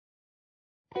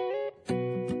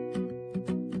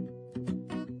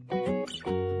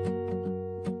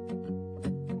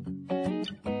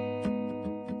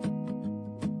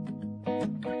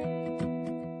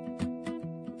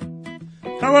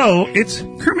Hello, it's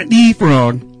Kermit the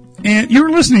Frog, and you're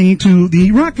listening to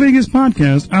the Rock Vegas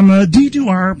podcast on the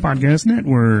D2R Podcast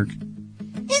Network. Is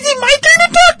it my turn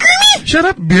to talk, Kermit? Shut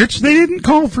up, bitch. They didn't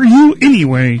call for you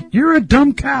anyway. You're a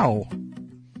dumb cow.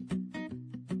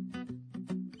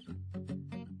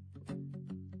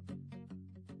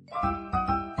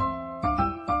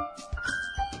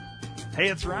 Hey,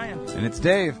 it's Ryan. And it's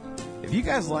Dave. If you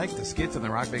guys like the skits on the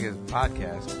Rock Vegas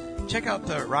podcast, check out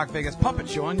the Rock Vegas Puppet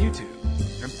Show on YouTube.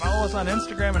 And follow us on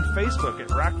Instagram and Facebook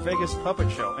at Rock Vegas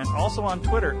Puppet Show, and also on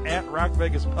Twitter at Rock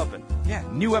Vegas Puppet. Yeah,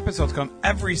 new episodes come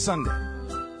every Sunday.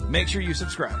 Make sure you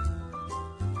subscribe.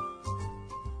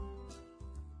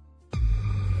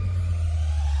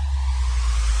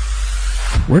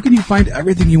 Where can you find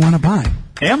everything you want to buy?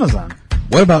 Amazon.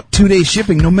 What about 2-day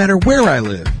shipping no matter where I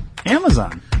live?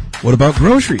 Amazon. What about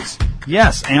groceries?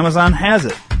 Yes, Amazon has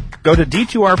it. Go to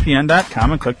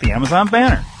d2rpn.com and click the Amazon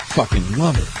banner. Fucking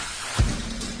love it.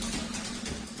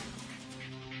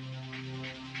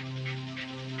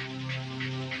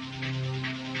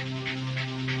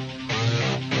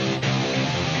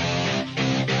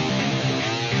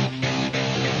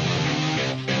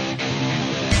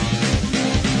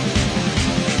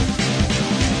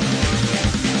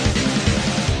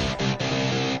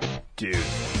 Dude,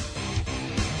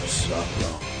 What's up,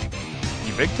 bro?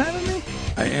 you big timing me?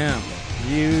 I am.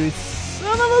 You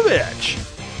son of a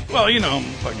bitch. Well, you know, I'm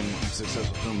a fucking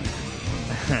successful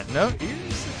filmmaker. No, you're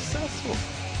a successful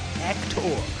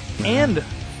actor and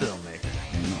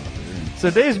filmmaker.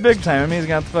 So Dave's big time. I mean, he's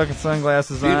got the fucking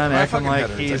sunglasses Dude, on, my acting fucking like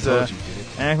head he's hurts. I told you,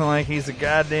 dude. acting like he's a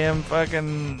goddamn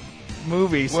fucking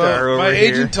movie star Well, over my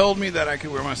here. agent told me that I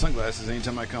could wear my sunglasses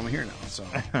anytime I come here now. So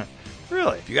if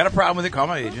Really? you got a problem with it, call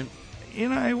my agent. You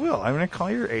know, I will. I'm going to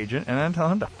call your agent and then tell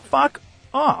him to fuck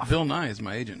off. Bill Nye is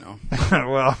my agent now.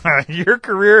 Well, your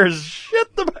career is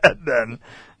shit the bed then.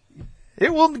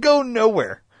 It will go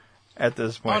nowhere at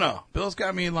this Oh point. no, Bill's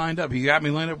got me lined up. He got me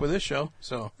lined up with this show.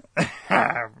 So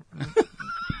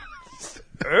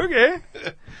Okay.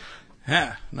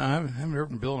 yeah, no, I haven't heard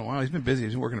from Bill in a while. He's been busy.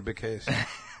 He's been working a big case.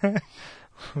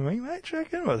 We might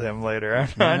check in with him later. I'm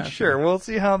Yeah, not sure. We'll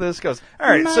see how this goes. All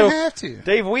right, Might so have to.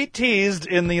 Dave, we teased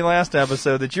in the last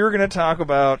episode that you were going to talk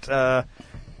about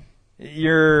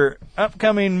your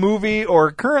upcoming movie,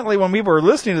 or currently when people are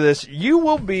listening to this, you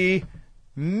will be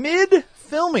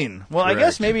mid-filming. Well, I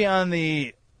guess Correct. maybe on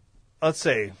the, let's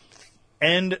say,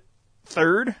 end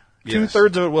third. Yes. 2/3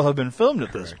 of it will have been filmed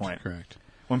at this point. Correct.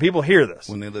 When people hear this.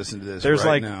 When they listen to this, There's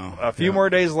right like now, a few yeah. more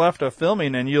days left of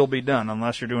filming and you'll be done,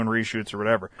 unless you're doing reshoots or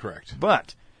whatever. Correct.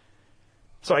 But,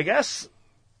 so I guess,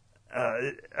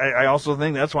 I also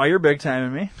think that's why you're big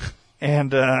timing me.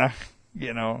 And,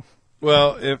 you know.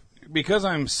 Well, because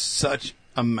I'm such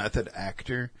a method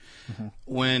actor,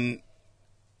 when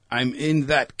I'm in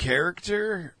that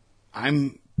character,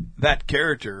 I'm that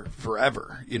character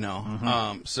forever, you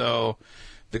know. So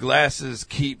the glasses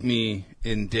keep me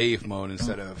in Dave mode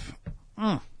instead of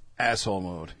asshole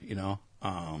mode, you know.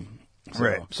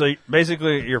 Right. So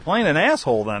basically, you're playing an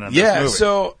asshole then in this Yeah, movie.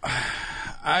 so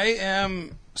I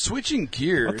am switching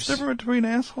gears. What's the difference between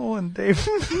asshole and Dave?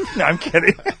 No, I'm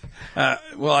kidding.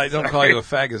 Well, I don't call you a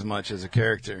fag as much as a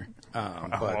character.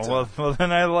 But well,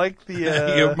 then I like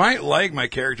the... you might like my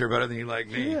character better than you like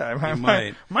me. yeah, I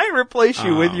you might replace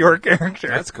you with your character.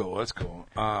 That's cool. That's cool.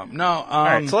 All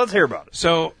right, so let's hear about it.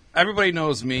 So everybody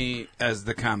knows me as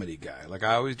the comedy guy. Like,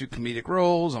 I always do comedic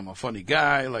roles. I'm a funny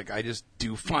guy. Like, I just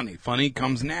do funny. Funny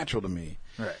comes natural to me.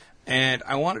 Right. And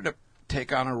I wanted to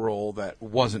take on a role that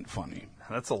wasn't funny.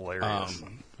 That's hilarious,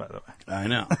 by the way. I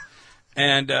know.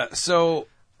 And so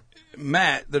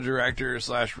Matt, the director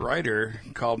 / writer,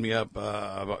 called me up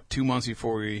about 2 months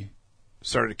before we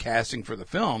started casting for the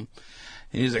film.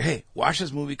 And he's like, hey, watch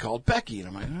this movie called Becky. And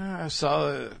I'm like, I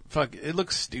saw it. Fuck, it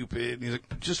looks stupid. And he's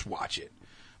like, just watch it.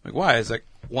 I'm like, why? He's like,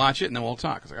 watch it and then we'll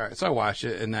talk. I was like, all right. So I watched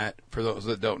it. And that, for those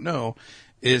that don't know,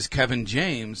 is Kevin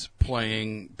James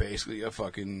playing basically a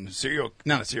fucking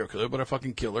not a serial killer, but a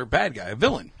fucking killer bad guy, a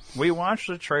villain. We watched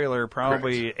the trailer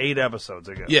probably Correct. 8 episodes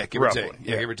ago. Yeah, give roughly. or take.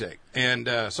 Yeah, give or take. And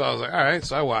so I was like, all right.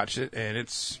 So I watched it, and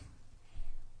it's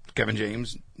Kevin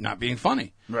James not being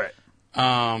funny. Right.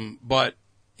 But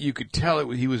you could tell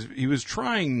he was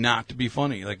trying not to be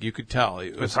funny. Like, you could tell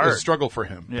it was hard. a struggle for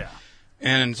him. Yeah.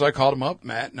 And so I called him up,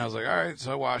 Matt, and I was like, all right.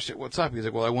 So I watched it. What's up? He's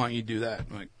like, well, I want you to do that.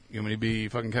 I'm like, you want me to be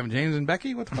fucking Kevin James and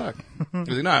Becky? What the fuck?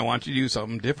 He's like, no, I want you to do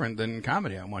something different than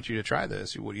comedy. I want you to try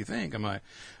this. What do you think? I'm like,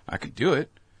 I could do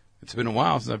it. It's been a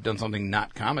while since I've done something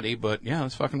not comedy, but yeah,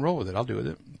 let's fucking roll with it. I'll do with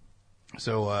it.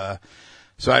 So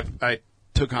I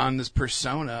took on this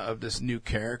persona of this new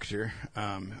character.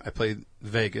 I played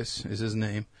Vegas, is his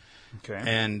name. Okay.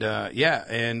 And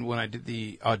and when I did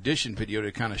the audition video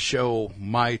to kind of show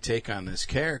my take on this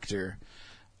character,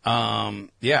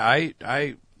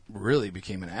 I really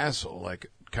became an asshole, like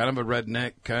kind of a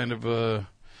redneck, kind of a,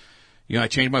 I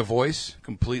changed my voice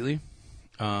completely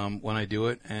when I do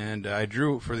it, and I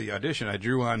drew for the audition. I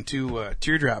drew on 2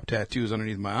 teardrop tattoos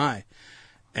underneath my eye.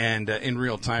 And in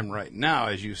real time right now,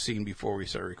 as you've seen before we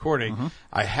started recording,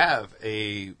 I have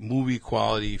a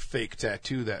movie-quality fake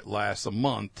tattoo that lasts a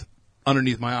month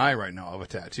underneath my eye right now of a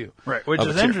tattoo. Right, which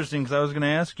is interesting because I was going to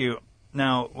ask you,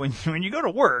 now, when you go to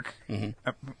work,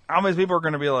 how many people are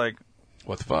going to be like,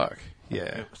 what the fuck?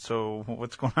 Yeah. So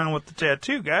what's going on with the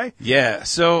tattoo guy? Yeah,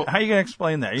 so... How are you going to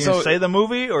explain that? Are you going to say the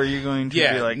movie, or are you going to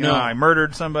be like, no, I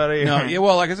murdered somebody? No, yeah,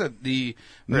 well, like I said, the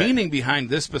meaning behind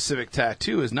this specific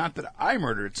tattoo is not that I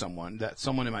murdered someone, that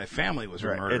someone in my family was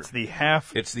murdered. It's the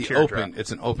half It's the teardrop.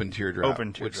 it's an open teardrop,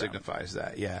 which signifies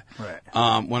that, yeah.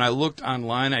 Right. When I looked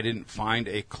online, I didn't find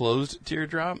a closed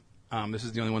teardrop. This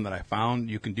is the only one that I found.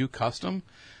 You can do custom,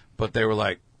 but they were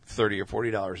like $30 or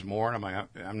 $40 more, and I'm like,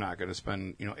 I'm not going to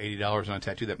spend $80 on a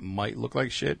tattoo that might look like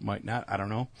shit, might not, I don't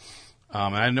know.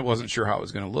 And I wasn't sure how it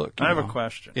was going to look. I have a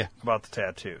question about the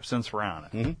tattoo, since we're on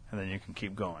it, Mm-hmm. and then you can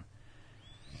keep going.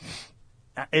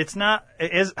 It's not,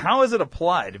 how is it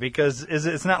applied? Because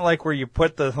it's not like where you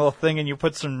put the whole thing and you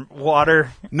put some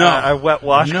water, a wet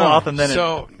washcloth, and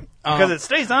then because it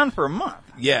stays on for a month.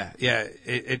 Yeah.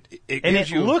 It and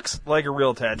it looks like a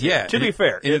real tattoo. Yeah. To be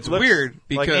fair. It's weird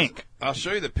because like ink. I'll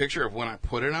show you the picture of when I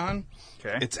put it on.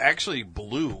 Okay. It's actually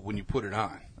blue when you put it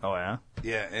on. Oh, yeah?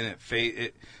 Yeah, and it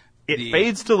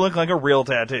fades to look like a real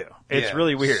tattoo. It's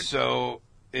really weird. So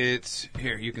it's,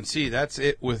 here, you can see that's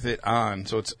it with it on.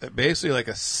 So it's basically like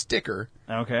a sticker.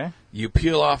 Okay. You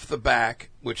peel off the back,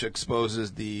 which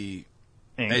exposes the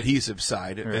Ink. adhesive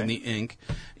side and the ink.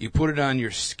 You put it on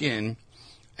your skin.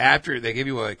 After, they give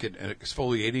you like an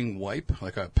exfoliating wipe,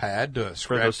 like a pad to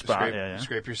scrape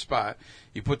your spot.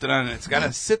 You put that on, and it's got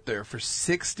to sit there for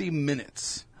 60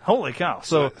 minutes. Holy cow.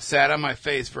 So it sat on my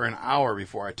face for an hour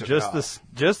before I took it off.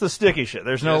 Just the sticky shit.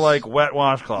 There's no like wet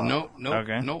washcloth.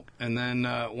 Nope. And then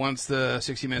once the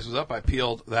 60 minutes was up, I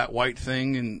peeled that white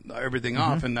thing and everything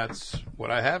off, and that's what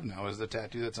I have now is the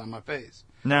tattoo that's on my face.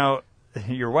 Now,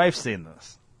 your wife's seen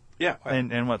this. Yeah.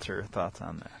 And what's her thoughts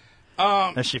on that?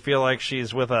 Does she feel like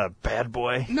she's with a bad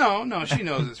boy? No, she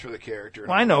knows it's for the character.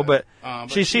 Well, I know, but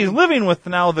she's living with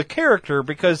now the character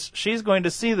because she's going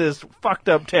to see this fucked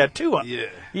up tattoo on. Yeah.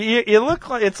 You look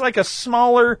like it's like a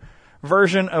smaller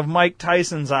version of Mike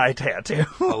Tyson's eye tattoo.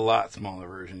 A lot smaller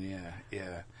version,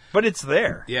 yeah. But it's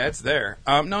there. Yeah, it's there.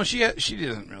 No, she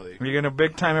doesn't really. Are you going to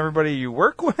big time everybody you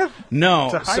work with? No.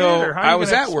 So I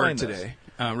was at work today.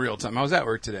 Real time. I was at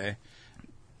work today.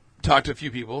 Talked to a few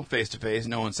people face to face.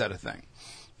 No one said a thing.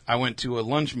 I went to a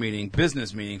lunch meeting,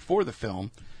 business meeting for the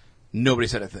film. Nobody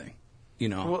said a thing.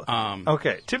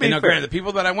 Okay. To be fair, granted, the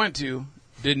people that I went to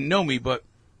didn't know me, but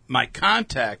my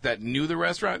contact that knew the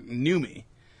restaurant knew me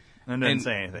and didn't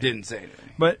say anything.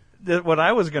 But what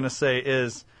I was going to say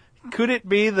is, could it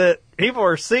be that people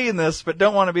are seeing this but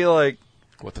don't want to be like,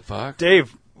 what the fuck,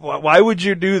 Dave? Why would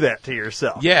you do that to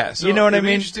yourself? Yeah, so you know what I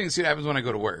mean? Interesting to see what happens when I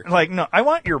go to work. Like, no, I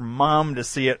want your mom to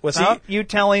see it without you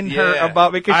telling her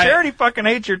about, because she already fucking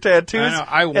hates your tattoos.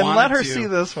 I know, and let her see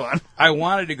this one. I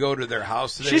wanted to go to their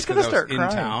house today. She's going to start crying. In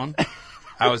town.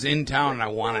 I was in town and I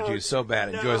wanted to so bad.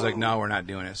 And Joy's like, no, we're not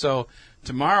doing it. So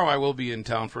tomorrow I will be in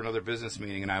town for another business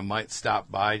meeting, and I might stop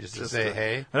by just to say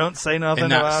hey. I don't say nothing and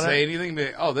not about say it. anything. Be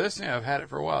like, oh, this? Yeah, I've had it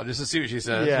for a while. Just to see what she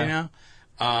says, you know?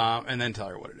 And then tell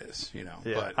her what it is, you know.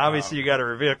 Yeah. But obviously, you got to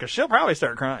reveal, because she'll probably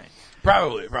start crying.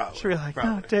 Probably. She'll be like,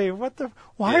 no, Dave,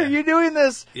 why are you doing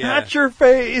this? Yeah. Not your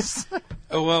face.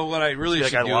 Oh, well, what I really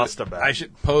should do is I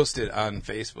should post it on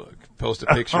Facebook, post a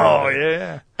picture of it.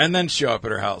 Yeah. And then show up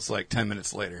at her house like 10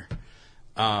 minutes later.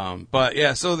 But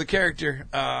yeah, so the character,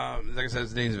 like I said,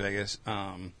 it's Danes Vegas.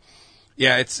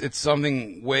 Yeah, it's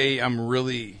something I'm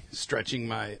really stretching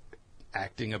my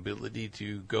acting ability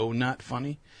to go not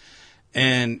funny.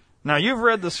 And now you've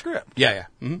read the script. Yeah.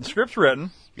 Mm-hmm. The script's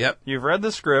written. Yep. You've read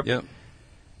the script. Yep.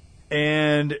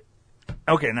 And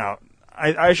okay, now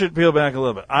I should peel back a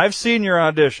little bit. I've seen your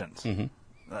auditions.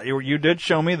 Mm-hmm. You did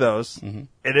show me those. Mm-hmm.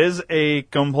 It is a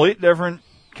complete different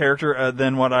character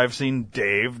than what I've seen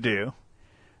Dave do.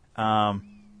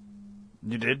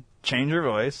 You did change your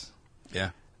voice.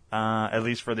 Yeah. At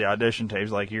least for the audition tapes,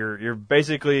 like you're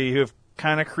basically you've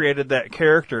kind of created that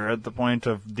character at the point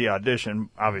of the audition.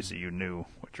 Obviously, you knew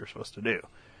what you're supposed to do,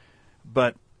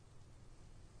 but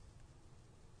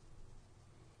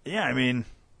yeah, I mean,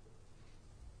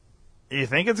 you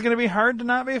think it's going to be hard to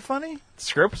not be funny? The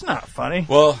script's not funny.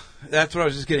 Well, that's what I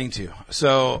was just getting to.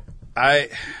 So I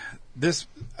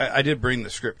did bring the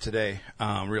script today,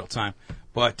 real time,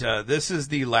 but this is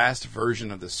the last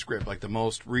version of the script, like the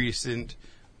most recent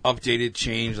updated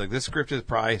change. Like this script has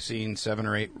probably seen 7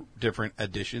 or 8 different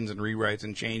additions and rewrites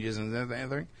and changes and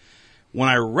everything. When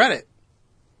I read it,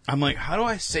 I'm like, how do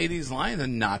I say these lines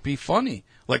and not be funny?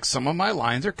 Like some of my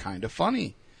lines are kind of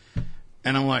funny,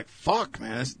 and I'm like, fuck,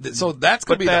 man. So that's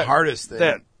gonna be the hardest thing.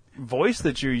 That voice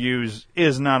that you use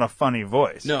is not a funny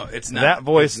voice. No, it's not. That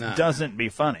voice It's not. doesn't be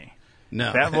funny.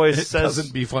 No, That voice it says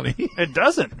doesn't be funny. It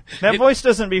doesn't. That voice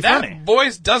doesn't be That funny.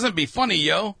 voice doesn't be funny,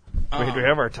 yo. Wait, do we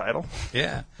have our title?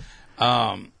 Yeah.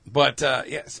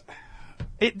 Yes.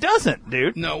 It doesn't,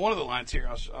 dude. No, one of the lines here,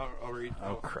 I'll read.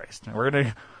 Oh, Christ.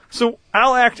 So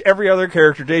I'll act every other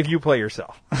character. Dave, you play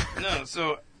yourself. No,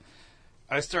 so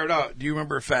I start out, do you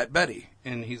remember Fat Betty?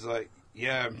 And he's like,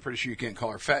 yeah, I'm pretty sure you can't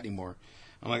call her fat anymore.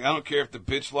 I'm like, I don't care if the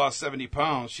bitch lost 70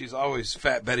 pounds. She's always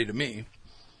Fat Betty to me.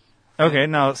 Okay,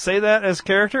 now say that as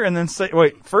character, and then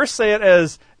first say it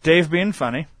as Dave being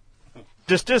funny.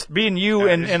 Just being you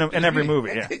in every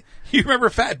movie. Yeah. You remember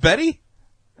Fat Betty?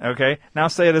 Okay, now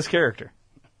say it as character.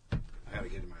 I gotta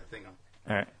get my thing on.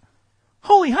 All right.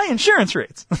 Holy high insurance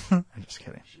rates. I'm just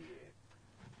kidding.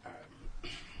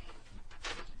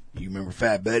 You remember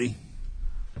Fat Betty?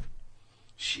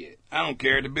 Shit. I don't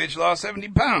care if the bitch lost 70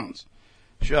 pounds.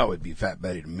 She'll always be Fat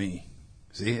Betty to me.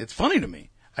 See, it's funny to me.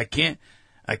 I can't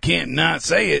not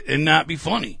say it and not be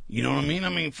funny. You know what I mean? I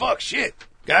mean, fuck, shit.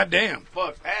 Goddamn.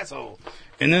 Fuck, asshole.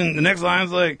 And then the next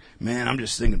line's like, man, I'm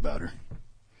just thinking about her.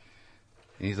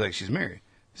 And he's like, she's married.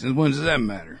 Since when does that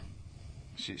matter?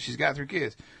 She's got 3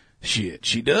 kids. Shit,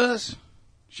 she does?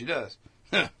 She does.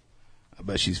 Huh. I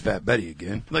bet she's Fat Betty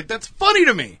again. Like, that's funny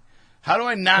to me. How do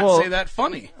I not say that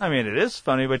funny? I mean, it is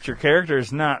funny, but your character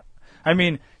is not. I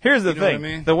mean, here's the You know thing. what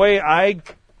I mean? The way I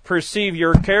perceive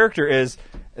your character is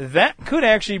that could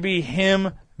actually be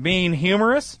him being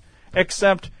humorous,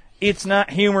 except it's not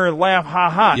humor, laugh,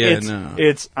 ha ha. Yeah,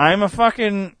 It's I'm a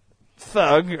fucking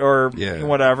thug or Yeah.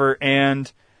 whatever,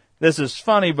 and this is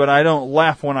funny, but I don't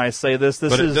laugh when I say this.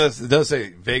 But it does say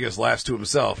Vegas laughs to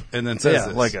himself and then says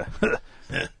this. like a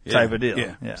type of deal.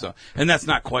 Yeah. So, and that's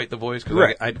not quite the voice because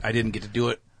Right. I didn't get to do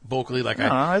it vocally like No,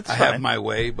 I it's have fine. my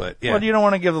way, but yeah. Well, you don't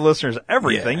want to give the listeners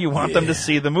everything. Yeah, You want them to yeah.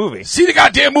 see the movie. See the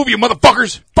goddamn movie, you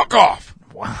motherfuckers! Fuck off!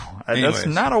 Wow, Anyways, that's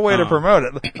not a way to promote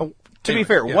it. To be anyways,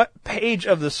 fair, yeah. what page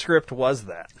of the script was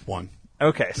that? 1.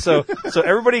 Okay, so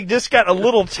everybody just got a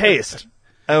little taste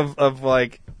of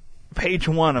like page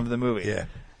 1 of the movie. Yeah.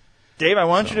 Dave, I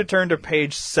want you to turn to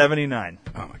page 79.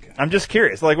 Oh my god. I'm just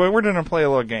curious. Like, we're going to play a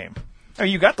little game. Oh,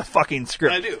 you got the fucking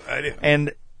script. I do.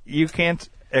 And you can't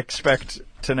expect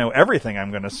to know everything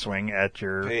I'm going to swing at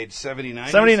your... Page 79.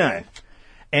 79.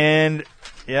 And,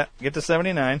 yeah, get to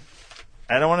 79.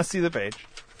 I don't want to see the page.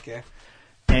 Okay.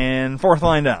 And 4th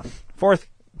line down. 4th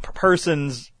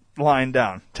person's line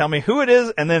down. Tell me who it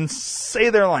is, and then say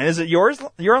their line. Is it your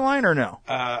line or no?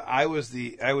 I would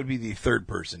be the 3rd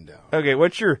person down. Okay,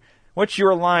 what's your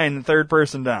line, 3rd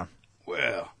person down?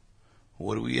 Well,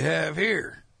 what do we have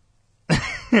here?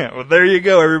 Yeah, well, there you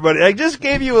go, everybody. I just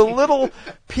gave you a little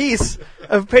piece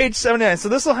of page 79. So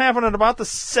this will happen at about the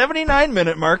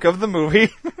 79-minute mark of the movie.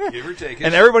 Give or take it.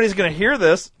 And everybody's going to hear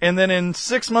this, and then in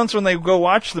 6 months when they go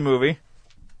watch the movie,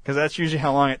 because that's usually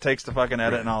how long it takes to fucking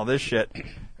edit and all this shit,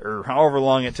 or however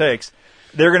long it takes,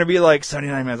 they're going to be like,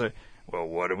 79 minutes, like, well,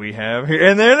 what do we have here?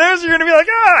 And then you're going to be like,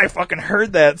 I fucking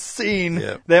heard that scene,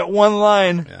 Yep. that one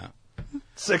line, Yeah.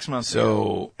 6 months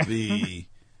ago. So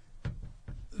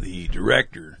the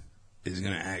director is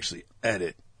going to actually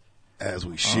edit as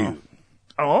we shoot.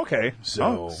 Oh, okay.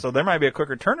 So- So there might be a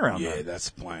quicker turnaround Yeah, then. that's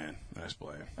the plan. That's the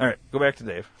plan. All right, go back to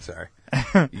Dave. Sorry.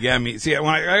 You got me. See,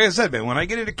 like I said, man, when I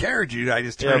get into character, dude, I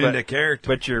just turn into character.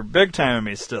 But you're big timing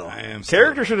me still. I am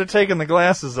Character still. should have taken the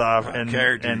glasses off and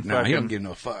character. and No, he fucking. don't give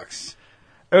no fucks.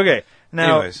 Okay,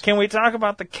 now Anyways. can we talk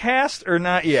about the cast or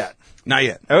not yet? Not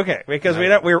yet. Okay, because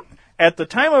we're at the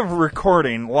time of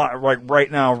recording, like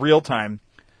right now, real time.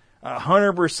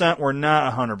 100%. We're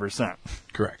not 100%.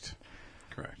 Correct.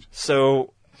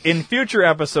 So in future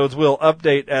episodes, we'll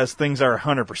update as things are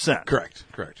 100%. Correct.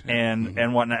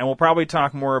 And whatnot, and we'll probably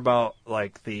talk more about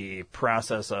like the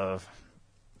process of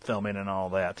filming and all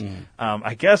that.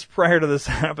 I guess prior to this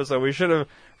episode, we should have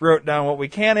wrote down what we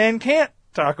can and can't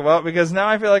talk about, because now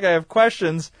I feel like I have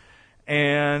questions,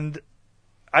 and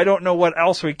I don't know what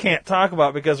else we can't talk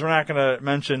about because we're not going to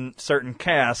mention certain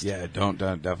cast. Yeah, don't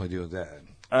definitely deal with that.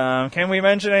 Can we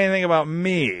mention anything about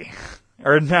me,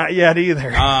 or not yet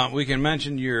either? We can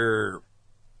mention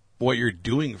what you're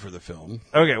doing for the film.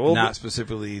 Okay, well, not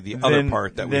specifically the other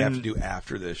part that we have to do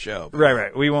after this show.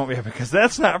 Right. We won't be, because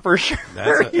that's not for sure.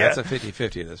 That's a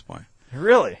 50-50 at this point.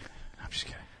 Really? I'm just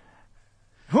kidding.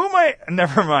 Who am I?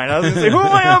 Never mind. I was going to say, who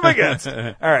am I up against?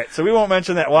 All right, so we won't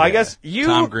mention that. Well, I guess you...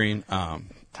 Tom Green. Wow.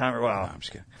 No, I'm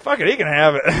just kidding. Fuck it, he can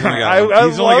have it.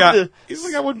 He's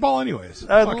only got one ball anyways.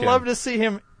 I'd love to see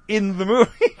him in the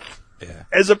movie. Yeah.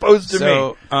 As opposed to me.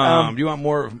 So, do you want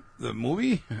more of the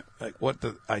movie? Like what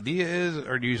the idea is?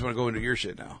 Or do you just want to go into your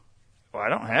shit now? Well, I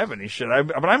don't have any shit.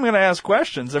 But I'm going to ask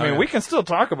questions. I mean, we can still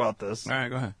talk about this. All right,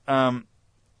 go ahead.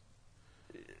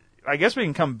 I guess we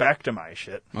can come back to my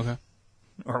shit. Okay.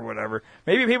 Or whatever.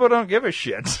 Maybe people don't give a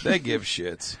shit. They give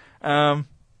shits.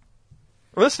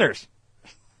 Listeners,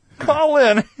 call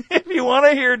in if you want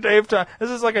to hear Dave talk. This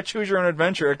is like a choose your own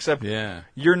adventure, except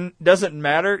doesn't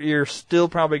matter. You're still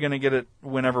probably going to get it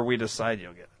whenever we decide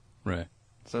you'll get it. Right.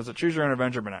 So it's a choose your own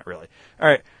adventure, but not really. All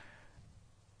right.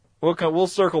 We'll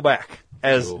circle back,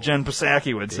 as Jen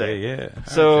Psaki would say. Yeah.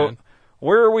 So right,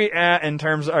 where are we at in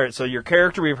terms of... All right, so your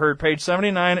character, we've heard page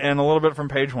 79 and a little bit from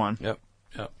page 1. Yep.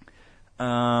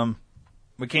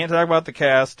 We can't talk about the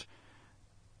cast.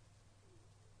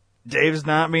 Dave's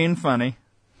not being funny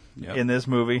in this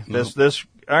movie. Nope.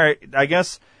 All right, I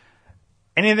guess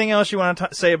anything else you want to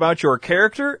say about your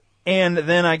character, and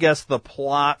then I guess the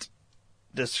plot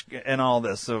and all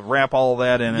this. So wrap all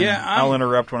that in, and I'll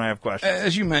interrupt when I have questions.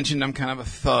 As you mentioned, I'm kind of a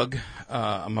thug.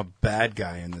 I'm a bad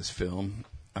guy in this film.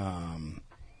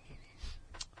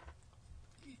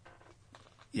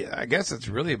 Yeah, I guess that's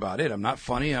really about it. I'm not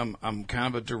funny. I'm kind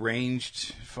of a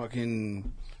deranged,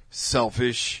 fucking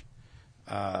selfish,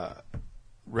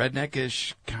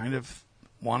 redneckish kind of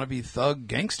wannabe thug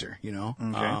gangster. You know,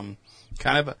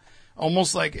 kind of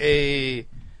almost like a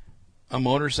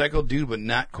motorcycle dude, but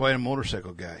not quite a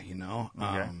motorcycle guy. You know.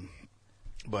 Okay.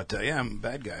 But I'm a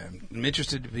bad guy. I'm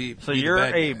interested to be. So you're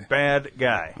a bad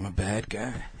guy. I'm a bad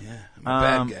guy. Yeah, I'm a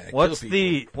bad guy.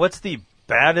 What's the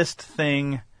baddest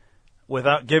thing?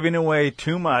 Without giving away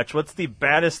too much, what's the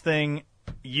baddest thing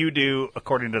you do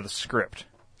according to the script?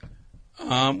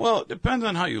 Well, it depends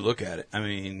on how you look at it. I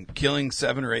mean, killing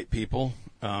 7 or 8 people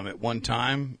at one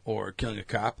time, or killing a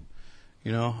cop.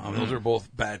 You know, those are both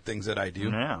bad things that I do.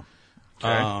 Yeah.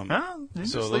 Okay.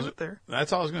 So leave it there.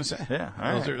 That's all I was going to say. Yeah.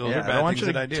 Those are bad I don't want things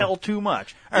you that I to do. tell too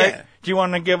much. All right. Do you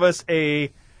want to give us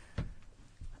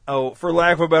for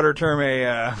lack of a better term,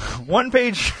 a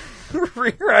one-page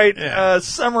rewrite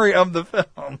summary of the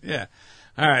film? Yeah.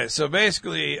 All right. So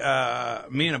basically,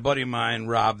 me and a buddy of mine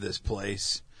robbed this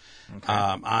place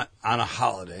on a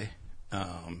holiday,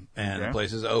 and the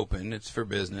place is open. It's for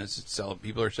business.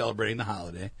 People are celebrating the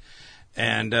holiday,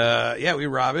 and we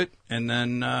rob it, and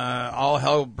then all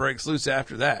hell breaks loose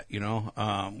after that. You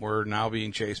know, we're now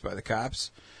being chased by the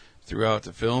cops throughout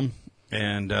the film,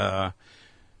 and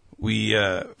we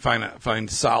find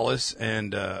solace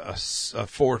and a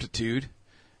fortitude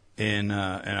in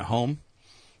a home,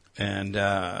 and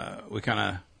we kind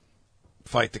of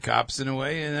fight the cops in a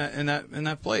way in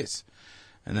that place,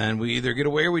 and then we either get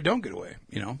away or we don't get away.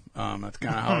 You know, that's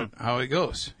kind of how it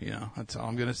goes. You know, that's all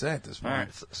I'm going to say at this point. All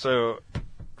right. So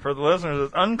for the listeners,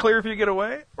 it's unclear if you get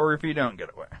away or if you don't get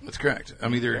away. That's correct.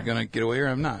 I'm either going to get away or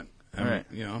I'm not. Right.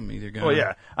 You know, I'm either going. Well,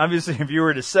 yeah. Obviously, if you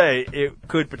were to say, it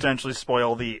could potentially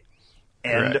spoil the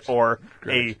end or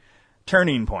a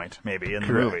turning point, maybe, in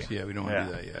the movie. Yeah, we don't want to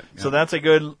do that yet. Yeah. So that's a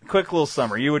good, quick little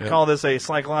summary. You would call this a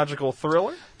psychological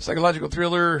thriller? Psychological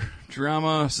thriller,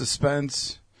 drama,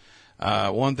 suspense.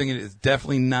 One thing, it's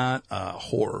definitely not a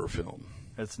horror film.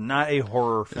 It's not a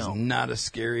horror film. It's not a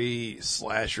scary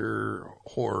slasher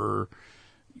horror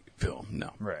film.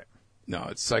 No. Right. No,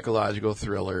 it's psychological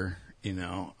thriller, you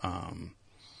know.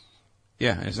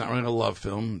 It's not really a love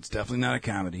film. It's definitely not a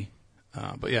comedy.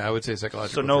 But yeah, I would say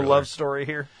psychological. So no thriller. love story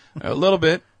here? A little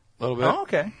bit. Oh,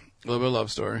 okay. A little bit of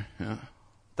love story, yeah.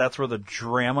 That's where the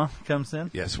drama comes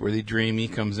in? Yes, where the dreamy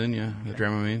comes in, yeah. The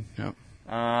Dramamine, yep.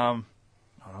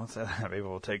 Don't say that.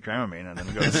 People will take Dramamine and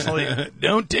then go to sleep.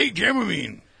 Don't take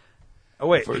Dramamine. Oh,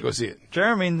 wait. Before you go see it.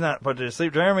 Dramamine's not put to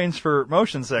sleep. Dramamine's for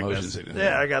motion sickness. Motion sickness.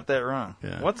 Yeah, I got that wrong.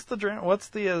 Yeah. What's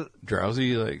the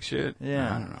drowsy, like shit?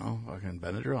 Yeah. I don't know. Fucking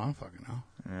Benadryl? I don't fucking know.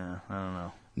 Yeah, I don't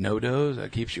know. No-dose?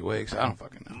 That keeps you awake, so I don't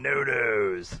fucking know.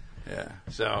 No-dose. Yeah.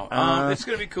 So, it's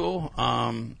going to be cool.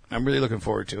 I'm really looking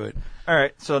forward to it. All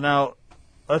right. So now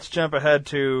let's jump ahead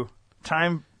to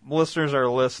time listeners are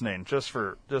listening just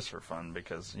for fun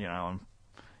because, you know,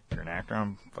 you're an actor.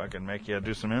 I'm fucking make you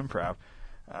do some improv.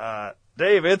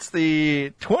 Dave, it's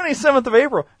the 27th of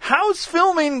April. How's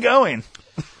filming going?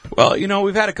 Well,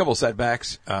 we've had a couple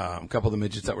setbacks. A couple of the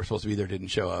midgets that were supposed to be there didn't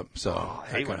show up, so I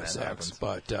hate that when kind of that sucks. happens.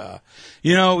 But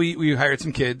we hired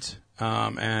some kids,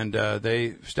 and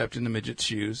they stepped in the midget's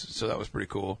shoes, so that was pretty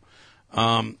cool.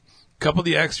 Couple of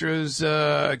the extras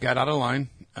got out of line.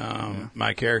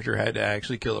 My character had to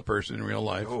actually kill a person in real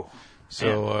life,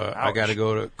 so I got to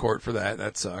go to court for that.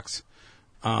 That sucks.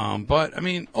 But I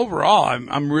mean, overall,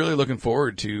 I'm really looking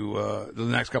forward to the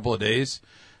next couple of days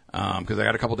because I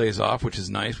got a couple of days off, which is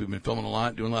nice. We've been filming a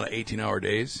lot, doing a lot of 18-hour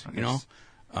days,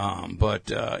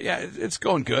 it's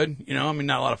going good. I mean,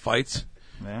 not a lot of fights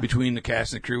between the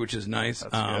cast and the crew, which is nice.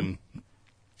 That's good.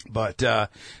 We're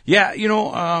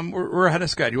ahead of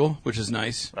schedule, which is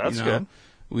nice. That's good.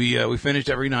 We finished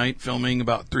every night filming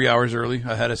about 3 hours early,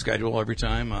 ahead of schedule every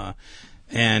time.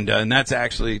 And that's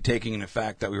actually taking the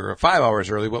fact that we were 5 hours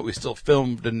early, but we still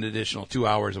filmed an additional 2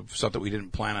 hours of stuff that we didn't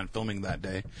plan on filming that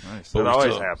day. Nice. But That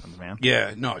always happens, man.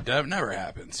 Yeah, no, that never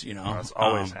happens, That's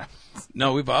always happens.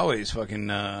 No, we've always fucking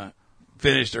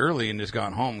finished early and just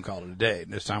gone home and called it a day.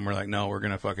 This time we're like, no, we're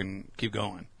going to fucking keep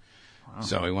going. Wow.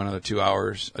 So we went another 2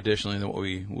 hours additionally than what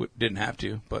we didn't have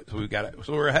to, but we got it.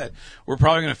 So we're ahead. We're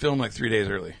probably going to film like 3 days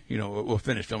early. We'll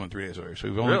finish filming 3 days early. So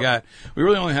we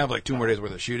really only have like 2 more days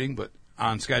worth of shooting, but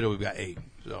on schedule we've got 8.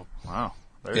 So wow,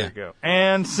 there you go.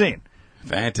 And scene.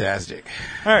 Fantastic.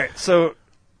 All right, so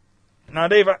now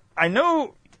Dave, I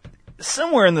know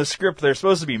somewhere in the script there's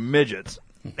supposed to be midgets.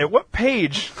 At what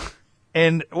page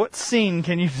and what scene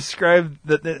can you describe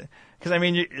that? Because I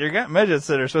mean, you got midgets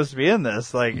that are supposed to be in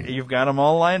this. Like you've got them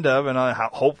all lined up, and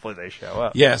hopefully they show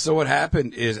up. Yeah. So what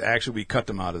happened is actually we cut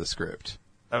them out of the script.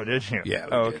 Oh, did you? Yeah.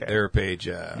 Okay. They were page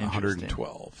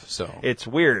 112. So it's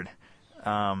weird.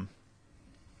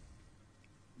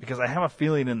 Because I have a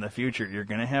feeling in the future you're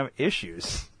going to have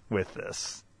issues with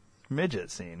this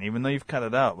midget scene, even though you've cut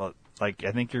it out. But I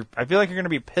feel like you're going to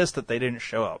be pissed that they didn't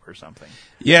show up or something.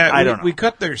 Yeah, I don't know. We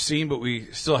cut their scene, but we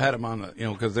still had them on the,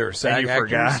 because they were SAG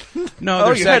actors. Forgot? No,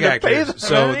 they're SAG actors,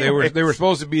 so anyways. they were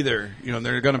supposed to be there.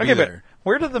 They're going to be there. But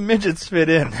where did the midgets fit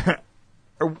in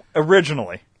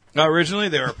originally? Originally,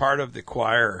 they were part of the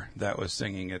choir that was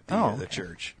singing at the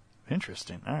church.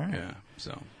 Interesting. All right. Yeah.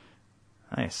 So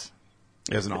nice.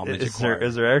 As an all-midget choir.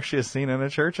 Is there actually a scene in a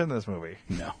church in this movie?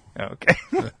 No. Okay.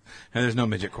 And there's no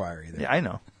midget choir either. Yeah, I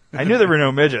know. I knew there were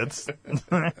no midgets.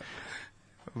 But,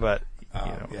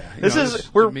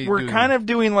 we're kind of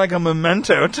doing like a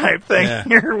Memento type thing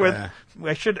here with,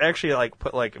 I should actually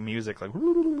put music where,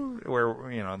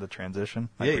 the transition.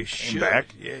 Yeah, you should.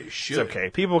 Back. Yeah, you should. It's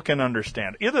okay. People can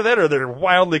understand. Either that or they're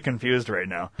wildly confused right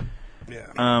now.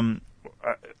 Yeah.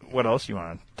 What else you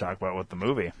want to talk about with the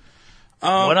movie?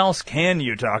 What else can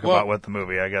you talk about with the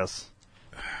movie, I guess?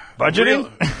 Budgeting?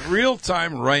 Real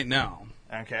time right now.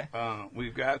 Okay.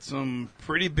 We've got some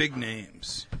pretty big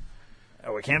names.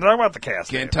 Oh, we can't talk about the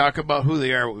cast. Can't talk about who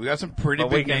they are, but we've got some pretty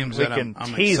big names that I'm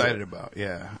excited about.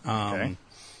 Yeah. Okay.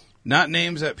 Not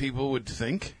names that people would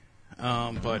think,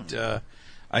 but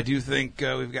I do think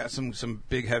we've got some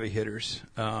big heavy hitters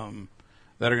that are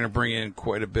going to bring in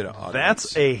quite a bit of audience.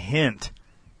 That's a hint.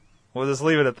 We'll just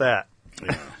leave it at that.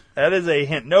 Yeah. That is a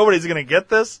hint. Nobody's going to get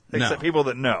this except people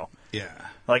that know. Yeah.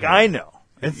 I know.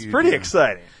 It's pretty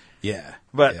exciting. Yeah.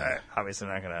 But obviously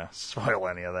not going to spoil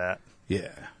any of that.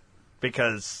 Yeah.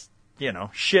 Because,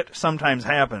 shit sometimes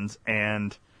happens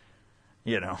and,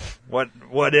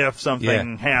 what if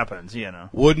something happens,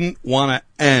 Wouldn't want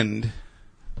to end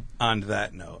on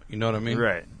that note. You know what I mean?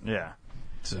 Right. Yeah.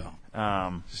 So,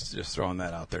 just throwing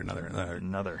that out there.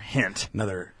 Another hint.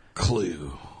 Another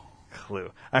clue.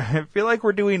 I feel like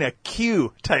we're doing a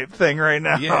cue type thing right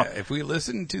now. Yeah, if we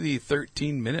listen to the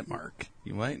 13-minute mark,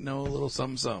 you might know a little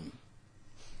something.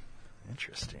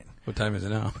 Interesting. What time is it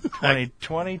now?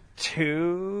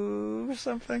 2022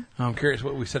 something? I'm curious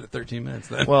what we said at 13 minutes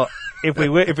then. Well, if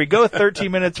we go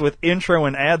 13 minutes with intro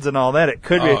and ads and all that, it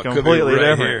could be completely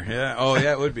different. Here. Yeah. Oh,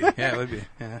 yeah, it would be. Yeah, it would be.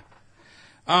 Yeah.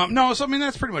 No, so I mean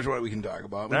that's pretty much what we can talk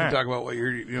about. We can talk about what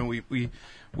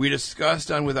we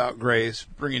discussed on Without Grace,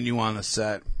 bringing you on the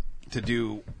set to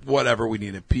do whatever we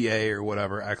needed, PA or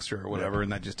whatever, extra or whatever,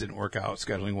 and that just didn't work out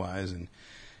scheduling wise.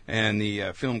 And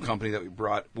the film company that we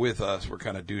brought with us were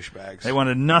kind of douchebags. They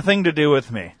wanted nothing to do with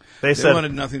me. They said,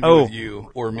 wanted nothing to do with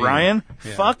you or me. Ryan,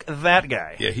 fuck that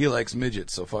guy. Yeah, he likes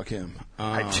midgets, so fuck him.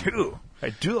 I do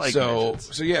like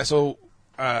midgets. So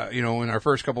in our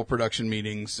first couple production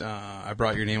meetings, I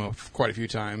brought your name up quite a few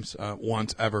times,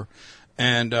 once ever.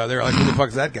 And they were like, who the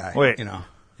fuck's that guy? Wait,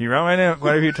 you brought my name up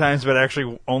quite a few times, but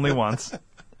actually only once.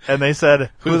 And they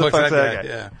said, who the fuck's that guy?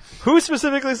 Yeah. Who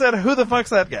specifically said, who the fuck's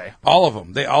that guy? All of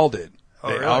them. They all did.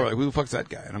 They really? all were like, "Who the fuck's that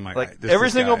guy?" And I'm like every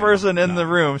single person in the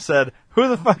room said, "Who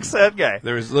the fuck's that guy?"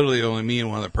 There was literally only me and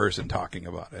one other person talking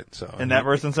about it. So, And that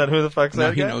person said, "Who the fuck's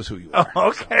that guy?" he knows who you are. Oh,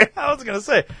 okay. I was gonna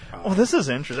say, well, this is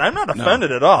interesting. I'm not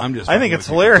offended at all. I'm just I think fucking it's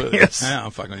with you completely. hilarious. Yeah,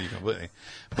 I'm fucking with you completely.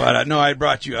 But no, I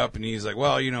brought you up, and he's like,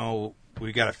 "Well,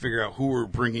 we got to figure out who we're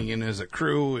bringing in as a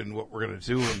crew and what we're gonna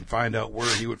do, and find out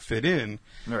where he would fit in."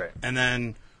 Right. And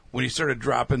then when he started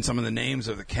dropping some of the names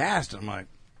of the cast, I'm like,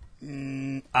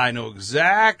 I know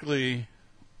exactly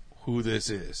who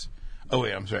this is. Oh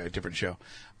wait, I'm sorry, a different show.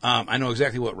 I know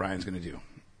exactly what Ryan's going to do.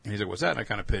 And he's like, "What's that?" And I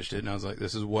kind of pitched it, and I was like,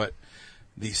 "This is what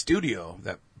the studio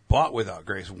that bought Without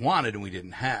Grace wanted, and we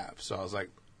didn't have." So I was like,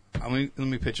 let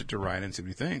me pitch it to Ryan and see what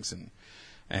he thinks.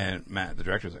 And Matt, the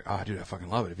director, was like, "Oh, dude, I fucking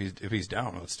love it. If he's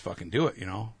down, let's fucking do it, And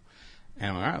I'm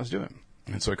like, "All right, let's do it."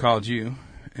 And so I called you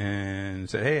and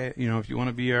said, "Hey, if you want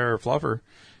to be our fluffer,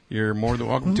 you're more than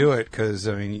welcome to it, because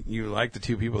you like the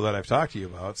two people that I've talked to you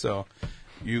about, so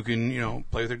you can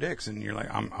play with their dicks." And you're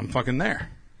like, "I'm fucking there."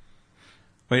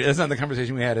 Wait, that's not the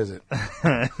conversation we had, is it?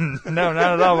 No, not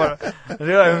at all. But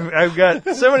dude, I've got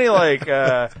so many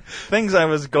things I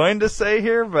was going to say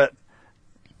here, but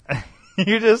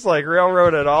you just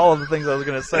railroaded all of the things I was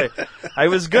going to say. I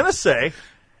was going to say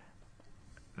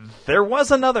there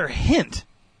was another hint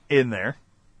in there.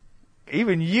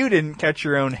 Even you didn't catch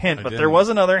your own hint, but there was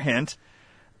another hint.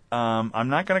 I'm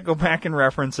not going to go back and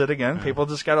reference it again. Yeah. People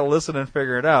just got to listen and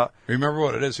figure it out. Remember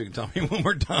what it is so you can tell me when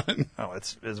we're done. Oh,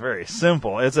 it's very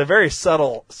simple. It's a very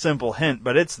subtle, simple hint,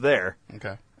 but it's there.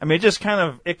 Okay. I mean,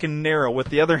 it can narrow. With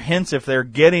the other hints, if they're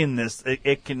getting this,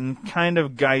 it can kind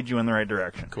of guide you in the right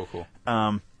direction. Cool.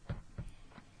 And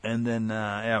then,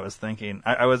 I was thinking,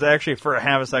 I was actually, for a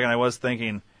half a second, I was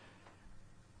thinking,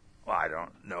 well, I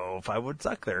don't know if I would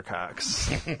suck their cocks.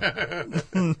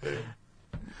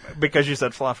 Because you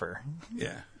said fluffer.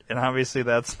 Yeah. And obviously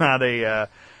that's not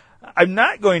I'm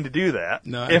not going to do that.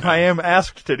 No, if I am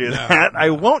asked to do that, I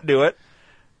won't do it.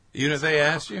 They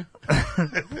asked you?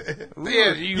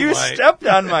 Yeah, you stepped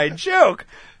on my joke.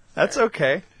 That's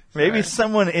okay. Maybe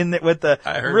someone with the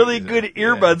really good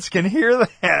earbuds can hear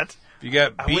that. You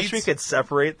got I wish we could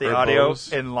separate the audio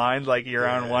in lines, like you're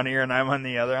on one ear and I'm on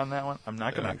the other on that one. I'm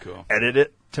not going to edit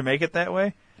it to make it that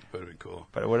way. Would have been cool.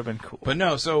 But it would have been cool. But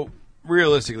no, so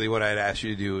realistically, what I'd ask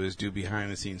you to do is do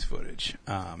behind-the-scenes footage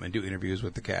and do interviews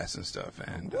with the cast and stuff.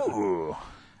 And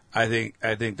I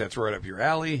think that's right up your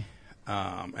alley.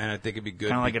 And I think it'd be good.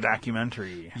 Kind of like a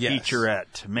documentary,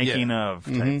 featurette, making of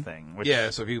type thing. Which,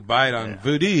 so if you buy it on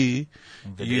Vudu,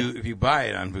 if you buy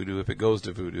it on Vudu, if it goes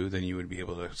to Vudu, then you would be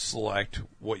able to select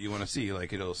what you want to see.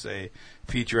 Like it'll say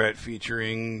featurette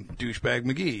featuring douchebag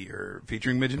McGee, or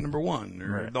featuring midget number 1,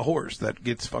 or the horse that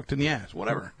gets fucked in the ass,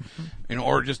 whatever,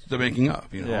 or just the making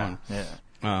of, And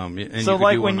so you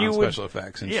could do when you would special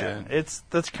effects and shit. It's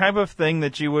that's kind of thing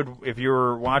that you would, if you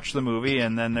were watch the movie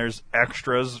and then there's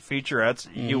extras, featurettes,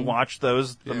 you watch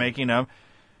those, the making of.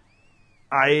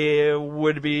 I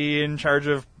would be in charge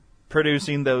of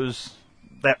producing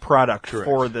that product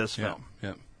for this film.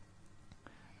 Yeah.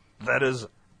 That is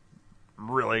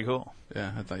really cool.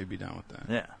 Yeah, I thought you'd be down with that.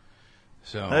 Yeah.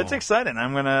 So that's exciting.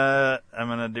 I'm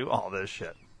gonna do all this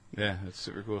shit. Yeah, that's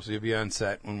super cool. So you'll be on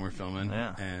set when we're filming,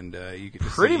 and you get to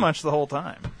pretty much the whole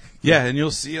time. Yeah, and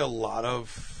you'll see a lot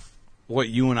of what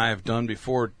you and I have done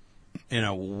before in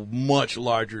a much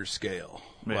larger scale,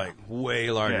 like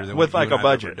way larger than with what you and a I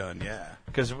budget. have ever done. Yeah,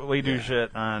 because we do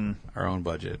shit on our own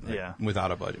budget.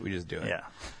 Without a budget, we just do it.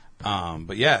 Yeah,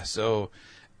 but yeah, so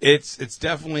it's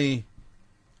definitely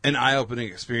an eye-opening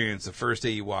experience. The first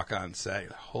day you walk on set, you're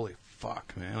like, holy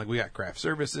fuck, man! Like we got craft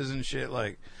services and shit,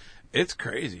 like. It's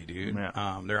crazy, dude.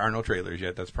 Yeah. There are no trailers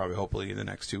yet. That's probably, hopefully, in the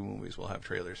next 2 movies we'll have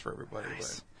trailers for everybody.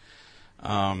 Nice.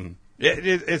 But,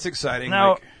 it's exciting.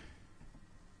 Now,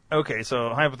 okay, so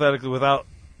hypothetically, without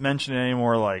mentioning any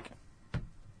more, like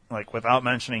without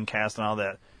mentioning cast and all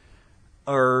that,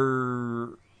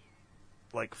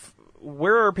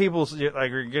 where are people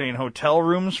are getting hotel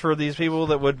rooms for these people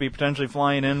that would be potentially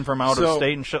flying in from out of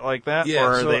state and shit like that,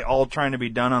 or are they all trying to be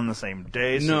done on the same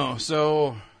day? No,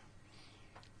 so.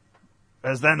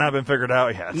 Has that not been figured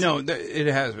out yet? No, it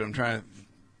has been. I'm trying to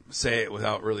say it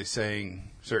without really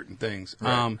saying certain things.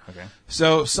 Right. Okay.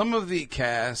 So some of the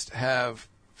cast have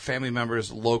family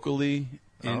members locally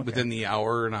within the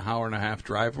hour and a half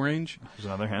drive range. There's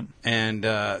another hint. And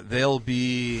they'll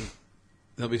be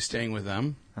staying with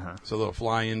them. Uh-huh. So they'll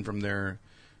fly in from their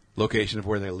location of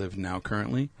where they live now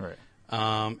currently. Right.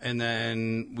 And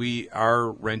then we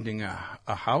are renting a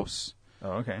house.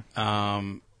 Oh, okay.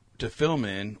 To film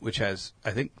in, which has,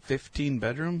 I think, 15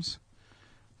 bedrooms.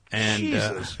 And,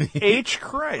 Jesus. H.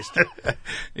 Christ.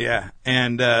 yeah.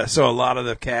 And so a lot of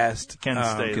the cast Can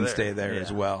stay there.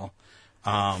 as well.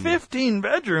 15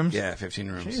 bedrooms? Yeah,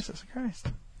 15 rooms. Jesus Christ.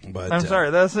 But, I'm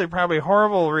sorry, that's a probably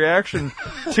horrible reaction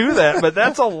to that, but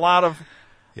that's a lot of,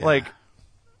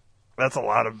 that's a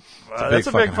lot of, that's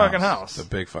a big fucking house. It's a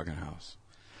big fucking house.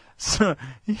 So,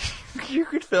 you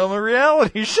could film a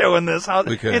reality show in this house.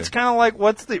 We could. It's kind of like,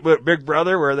 what, Big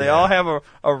Brother, where they all have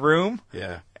a room,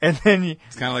 Yeah. and then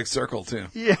It's kind of like Circle, too.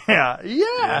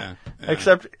 yeah.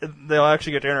 Except they'll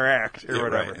actually get to interact or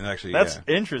whatever. Right. And actually, That's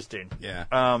interesting. Yeah.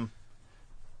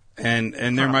 And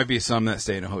And there might be some that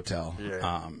stay in a hotel,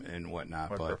 Yeah. and whatnot,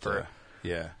 Would but prefer.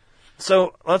 yeah,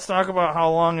 so let's talk about how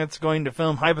long it's going to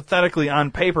film. Hypothetically,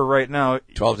 on paper right now,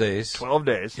 12 days. 12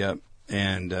 days. Yep.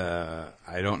 And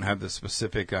I don't have the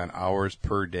specific on hours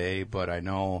per day, but I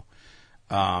know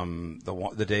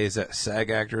the days that SAG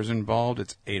actors involved,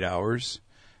 it's 8 hours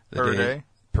Per day?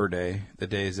 Per day. The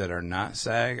days that are not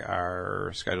SAG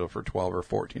are scheduled for 12 or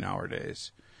 14-hour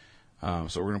days.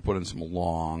 So we're going to put in some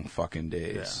long fucking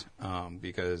days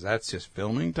because that's just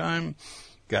filming time.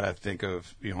 Got to think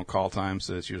of, call time,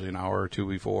 so it's usually an hour or two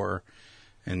before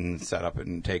and set up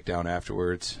and take down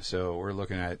afterwards. So we're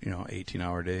looking at,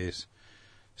 18-hour days.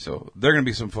 So they're going to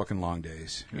be some fucking long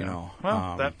days, Well,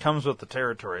 that comes with the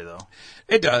territory, though.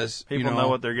 It does. People know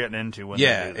what they're getting into when they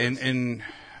do this. and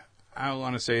I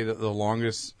want to say that the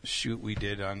longest shoot we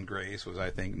did on Grace was, I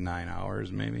think, 9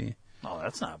 hours maybe. Oh,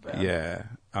 that's not bad. Yeah.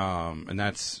 And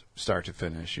that's start to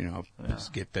finish,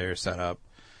 just get there, set up,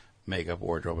 makeup,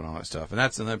 wardrobe, and all that stuff. And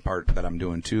that's another part that I'm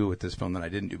doing, too, with this film that I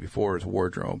didn't do before is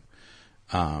wardrobe.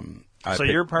 So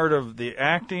you're part of the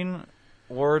acting,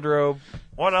 wardrobe.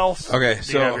 What else do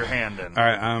you have your hand in? All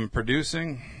right, I'm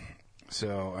producing.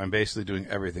 So I'm basically doing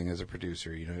everything as a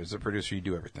producer. As a producer, you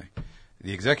do everything.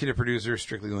 The executive producer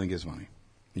strictly only gives money,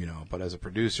 But as a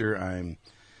producer, I'm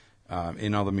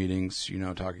in all the meetings,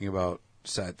 talking about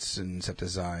sets and set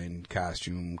design,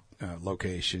 costume,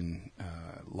 location,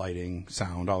 lighting,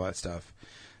 sound, all that stuff.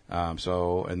 And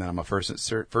then I'm a first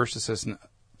assistant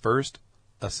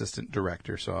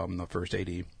director, so I'm the first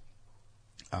AD.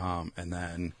 And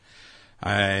then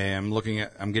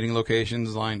I'm getting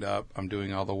locations lined up. I'm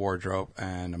doing all the wardrobe,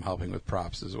 and I'm helping with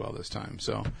props as well this time.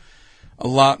 So a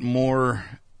lot more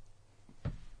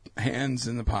hands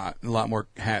in the pot, a lot more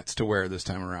hats to wear this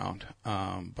time around.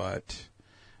 But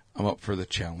I'm up for the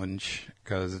challenge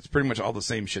because it's pretty much all the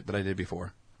same shit that I did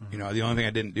before. Mm-hmm. The only thing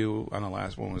I didn't do on the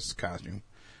last one was costume,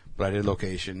 but I did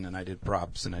location and I did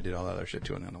props and I did all that other shit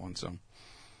too on the other one. So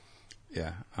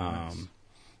yeah. Nice.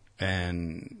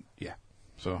 And yeah,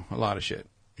 so a lot of shit,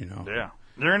 Yeah.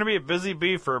 They're going to be a busy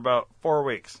bee for about 4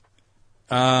 weeks.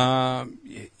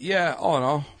 Yeah, all in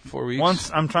all, 4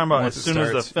 weeks. I'm talking about Once as it soon as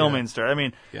starts, the filming starts. I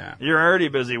mean, Yeah. you're already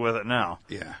busy with it now.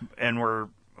 Yeah. And we're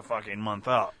a fucking month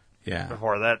out Yeah.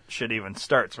 before that shit even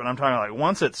starts. But I'm talking like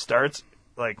once it starts,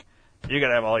 like you got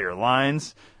to have all your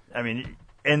lines. I mean,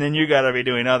 and then you got to be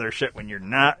doing other shit when you're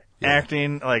not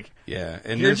acting. Like, Yeah.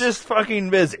 And you're this, just fucking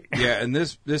busy. yeah, and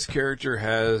this character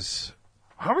has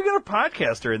How are we going to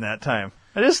podcast during that time?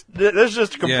 This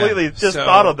just completely so-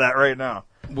 thought of that right now.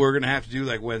 we're gonna have to do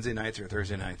like Wednesday nights or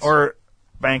Thursday nights. Or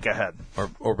bank ahead.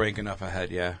 or bank enough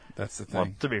ahead, yeah. That's the thing.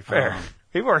 Well, to be fair,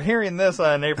 people are hearing this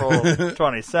on April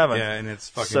 27th. Yeah, and it's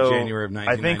fucking so January of 1999.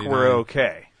 I think we're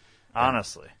okay,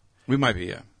 honestly. We might be,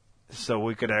 yeah. So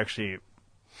we could actually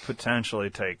potentially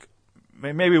take.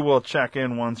 Maybe we'll check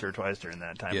in once or twice during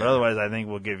that time. Yeah. But otherwise, I think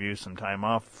we'll give you some time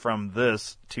off from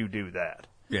this to do that.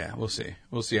 Yeah, we'll see.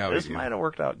 We'll see how This we do. might have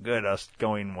worked out good, us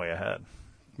going way ahead.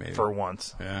 Maybe. For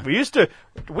once. Yeah. We used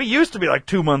to be like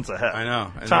 2 months ahead. I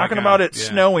know. And Talking like, about it yeah.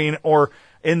 snowing or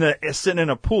sitting in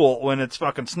a pool when it's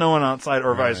fucking snowing outside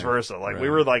or vice versa. Like we right.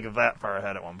 were like that far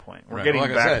ahead at one point. We're Right. getting Well,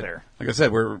 like back I said, there. Like I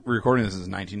said, we're recording this in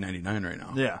 1999 right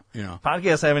now. Yeah.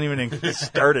 Podcasts haven't even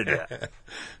started yet.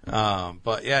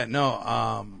 But yeah,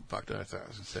 no, fuck that I thought I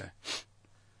was gonna say.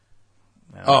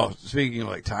 Yeah. Oh, speaking of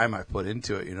like time I put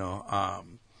into it,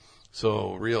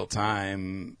 so real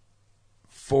time,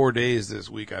 4 days this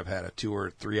week I've had a 2 or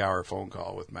 3 hour phone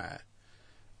call with Matt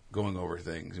going over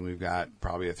things, and we've got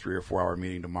probably a 3 or 4 hour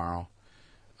meeting tomorrow.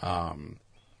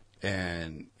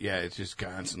 And yeah, it's just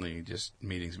constantly just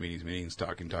meetings,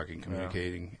 talking,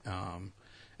 communicating,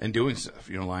 and doing stuff,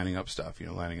 lining up stuff,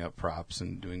 lining up props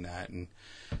and doing that. And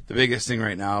the biggest thing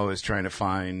right now is trying to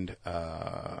find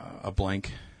a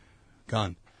blank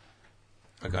gun.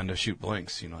 A gun to shoot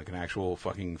blanks, like an actual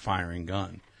fucking firing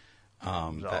gun.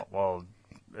 Well,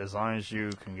 as long as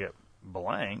you can get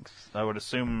blanks, I would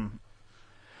assume.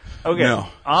 Okay, No.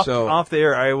 off the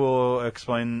air, I will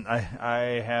explain.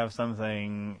 I have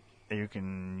something you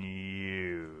can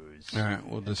use. All right,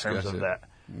 we'll discuss in terms of it. that.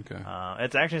 Okay.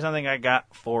 It's actually something I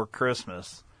got for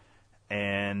Christmas,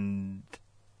 and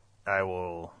I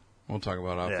will. We'll talk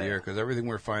about it off Yeah. the air because everything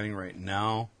we're finding right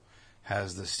now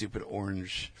has the stupid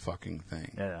orange fucking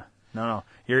thing. Yeah, no,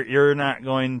 you're not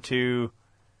going to.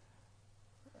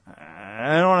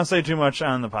 I don't want to say too much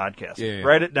on the podcast. Yeah.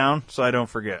 Write it down so I don't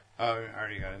forget. Oh, I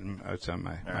already got it. It's on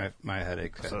my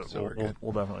headache. So, we're good.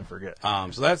 we'll definitely forget.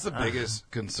 So that's the biggest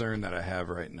concern that I have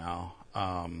right now.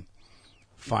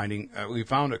 Finding we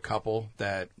found a couple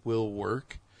that will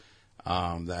work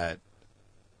that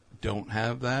don't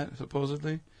have that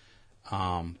supposedly,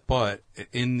 but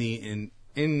in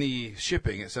the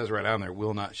shipping it says right on there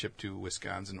will not ship to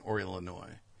Wisconsin or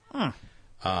Illinois.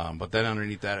 But then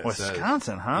underneath that it says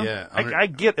Wisconsin, huh? Yeah, I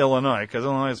get Illinois because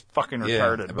Illinois is fucking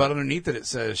retarded. yeah, but underneath it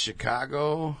says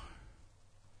Chicago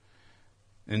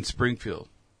and Springfield,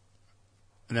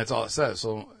 and that's all it says.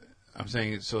 So I'm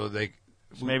saying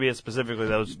maybe it's specifically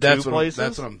those That's two what places.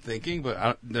 That's what I'm thinking,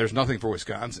 but there's nothing for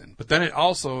Wisconsin. But then it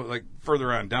also, like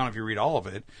further on down, if you read all of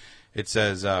it, it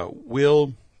says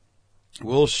will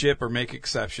ship or make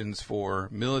exceptions for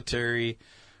military,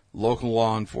 local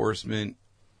law enforcement,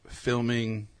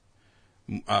 filming,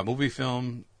 movie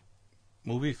film,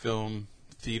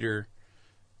 theater,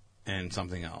 and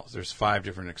something else. There's 5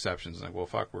 different exceptions. Like, well,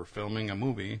 fuck, we're filming a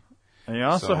movie. And you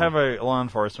also have a law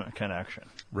enforcement connection.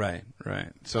 Right.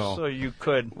 So you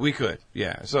could. We could,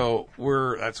 yeah. So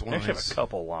that's one You of actually those. have a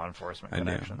couple law enforcement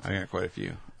connections. I got quite a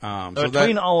few.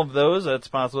 Between all of those, it's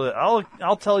possible.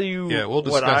 I'll tell you we'll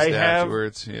discuss what I that have,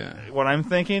 afterwards. Yeah. what I'm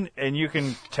thinking, and you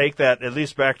can take that at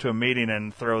least back to a meeting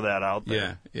and throw that out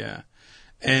there. Yeah.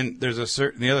 And there's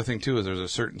the other thing too is there's a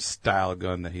certain style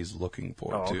gun that he's looking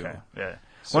for too. Okay. Yeah.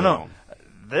 So, Well, no,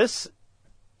 this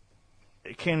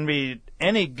can be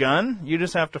any gun. You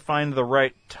just have to find the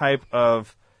right type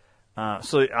of.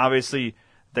 So obviously,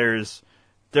 there's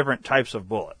different types of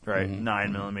bullet, right?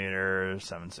 9mm,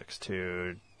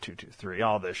 7.62, 223,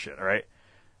 all this shit, right?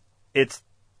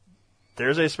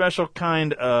 There's a special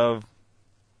kind of.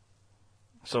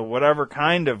 So whatever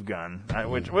kind of gun,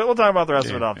 which we'll talk about the rest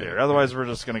of it off there. Otherwise, we're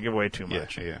just going to give away too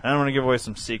much. Yeah. I don't want to give away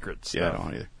some secret stuff. Yeah, I don't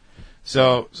want either.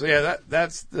 So yeah,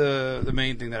 that's the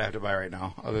main thing that I have to buy right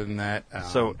now. Other than that,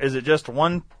 So is it just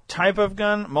one type of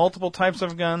gun, multiple types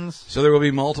of guns? so there will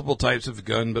be multiple types of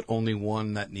gun, but only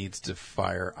one that needs to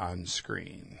fire on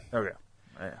screen. Okay.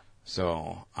 Yeah.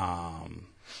 So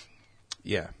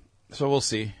yeah. So we'll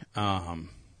see.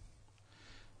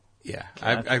 Yeah,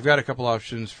 I've got a couple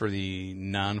options for the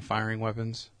non-firing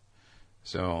weapons.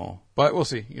 So, but we'll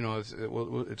see. You know,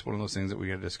 it's one of those things that we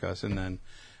got to discuss, and then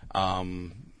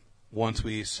once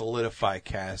we solidify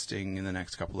casting in the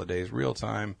next couple of days, real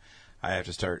time, I have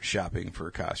to start shopping for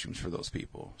costumes for those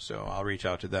people. So I'll reach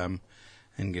out to them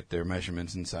and get their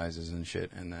measurements and sizes and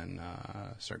shit, and then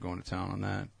start going to town on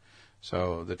that.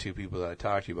 So the 2 people that I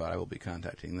talked to you about, I will be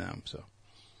contacting them. So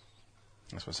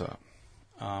that's what's up.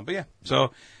 But yeah,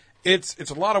 so. It's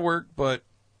a lot of work, but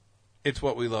it's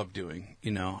what we love doing,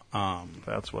 you know.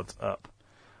 That's what's up.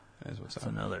 That's what's That's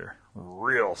up. another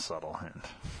real subtle hint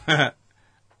in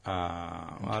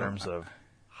terms of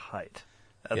height.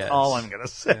 That's all I'm going to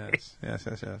say.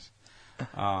 Yes.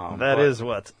 That is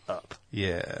what's up.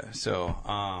 Yeah. So,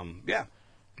 yeah.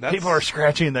 People are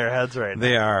scratching their heads right now.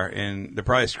 They are, and they're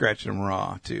probably scratching them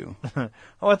raw, too.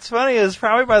 What's funny is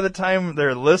probably by the time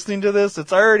they're listening to this,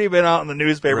 it's already been out in the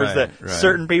newspapers that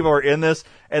certain people are in this,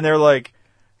 and they're like,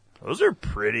 those are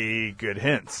pretty good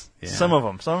hints. Yeah. Some of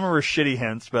them are shitty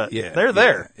hints, but Yeah, they're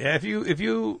there. Yeah, if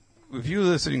you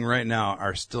listening right now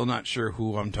are still not sure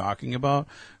who I'm talking about,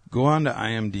 go on to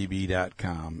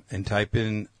imdb.com and type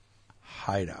in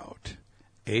Hideout.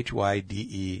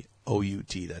 HYDEOUT.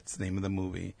 That's the name of the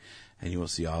movie, and you will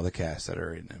see all the cast that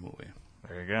are in that movie.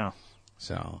 There you go.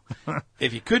 So,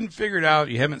 if you couldn't figure it out,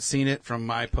 you haven't seen it from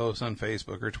my posts on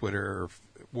Facebook or Twitter or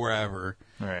wherever,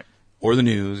 Right. or the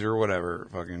news or whatever,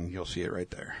 fucking, you'll see it right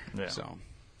there. Yeah. So,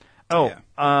 well,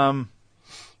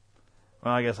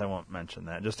 I guess I won't mention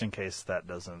that just in case that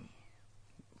doesn't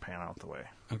pan out the way.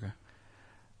 okay.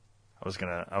 I was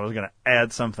gonna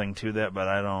add something to that, but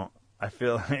I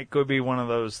feel it could be one of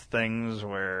those things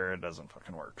where it doesn't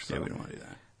fucking work. So Yeah, we don't want to do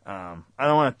that. I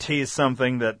don't want to tease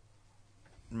something that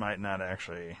might not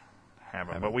actually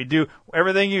happen. But we do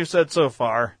everything you said so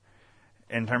far,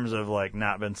 in terms of like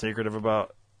not been secretive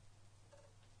about,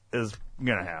 is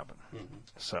gonna happen. Mm-hmm.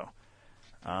 So,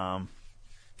 all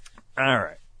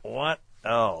right. What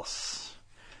else?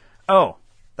 Oh,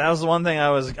 that was the one thing I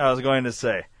was going to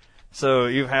say. So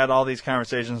you've had all these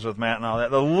conversations with Matt and all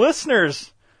that. The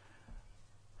listeners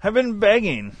have been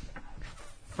begging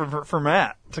for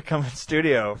Matt to come in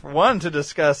studio. For one, to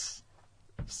discuss,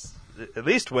 at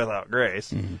least Without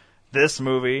Grace, this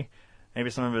movie, maybe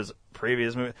some of his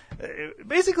previous movies.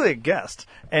 Basically a guest.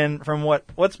 And from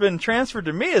what's been transferred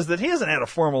to me is that he hasn't had a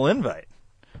formal invite.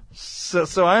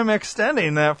 So I'm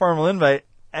extending that formal invite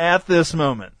at this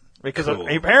moment. Because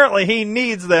apparently he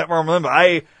needs that formal invite.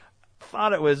 I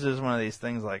thought it was just one of these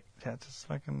things like, yeah, just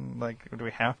fucking, like, do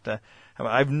we have to?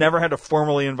 I've never had to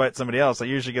formally invite somebody else. I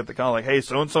usually get the call like, hey,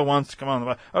 so-and-so wants to come on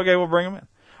the podcast. Okay, we'll bring him in.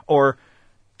 Or,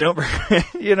 don't bring him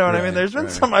in. You know what I mean? There's been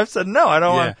some I've said, no, I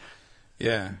don't want.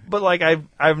 Yeah. But, like,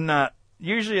 I've not,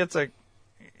 usually it's like,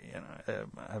 you know,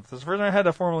 this is the first time I had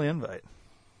to formally invite.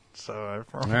 So,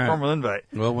 formal invite.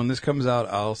 Well, when this comes out,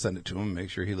 I'll send it to him, make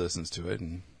sure he listens to it,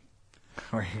 and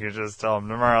or you could just tell him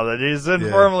tomorrow that he's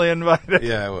informally invited.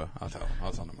 Yeah, I will. I'll tell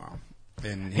him tomorrow.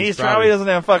 And he probably doesn't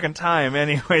have fucking time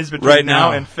anyways between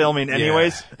now and filming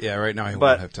anyways. Yeah, right now he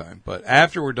won't have time. But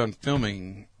after we're done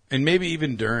filming, and maybe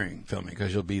even during filming,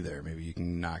 because you'll be there, maybe you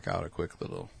can knock out a quick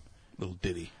little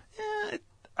ditty. Yeah,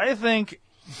 I think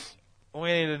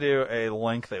we need to do a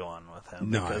lengthy one with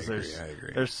him. No, because I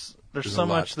agree. There's so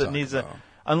much that needs to...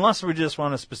 Unless we just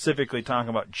want to specifically talk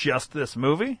about just this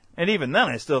movie. And even then,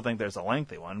 I still think there's a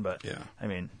lengthy one. But, I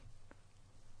mean,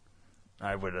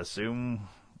 I would assume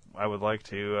I would like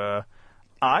to...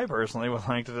 I personally would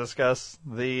like to discuss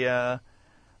the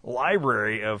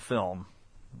library of film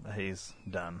that he's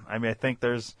done. I mean, I think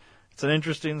it's an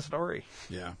interesting story.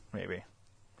 Yeah. Maybe.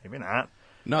 Maybe not.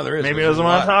 No, there is. Maybe he doesn't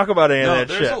want to talk about any of that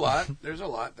shit. There's a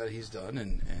lot that he's done,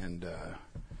 and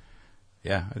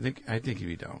yeah, I think he'd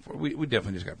be down for it. We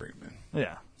definitely just got to bring him in.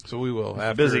 Yeah. So we will. He's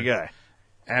a busy guy.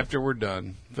 After we're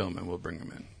done filming, we'll bring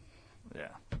him in. Yeah.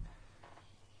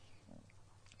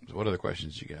 So what other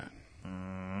questions you got?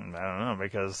 I don't know,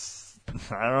 because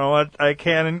I don't know what I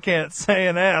can and can't say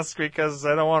and ask because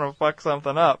I don't want to fuck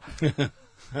something up.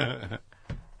 What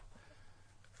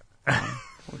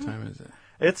time is it?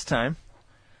 It's time.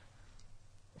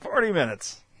 40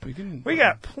 minutes. We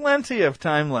got plenty of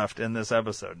time left in this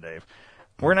episode, Dave.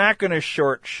 We're not going to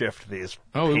short shift these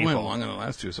we people. went long on the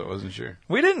last two, so I wasn't sure.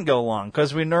 We didn't go long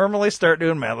because we normally start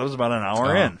doing Mad Libs about an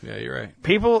hour in. Yeah, you're right.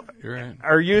 People You're right.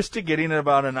 are used to getting it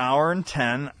about an hour and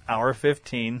 10, hour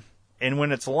 15, and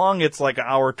when it's long, it's like an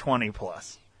hour 20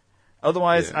 plus.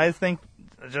 Otherwise, I think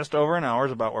just over an hour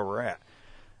is about where we're at.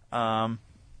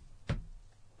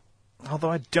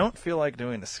 Although I don't feel like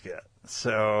doing a skit,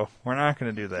 so we're not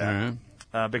going to do that. All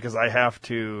right. Because I have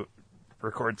to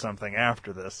record something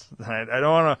after this. I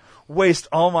don't want to waste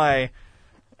all my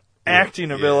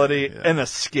acting ability in a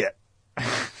skit.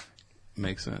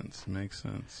 Makes sense.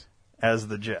 As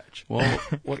the judge. Well,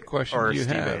 what question do you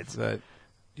Steve have Bates. that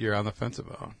you're on the fence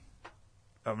about?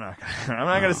 I'm not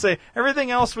going to say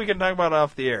everything else we can talk about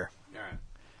off the air. All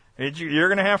right. You're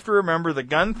going to have to remember the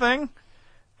gun thing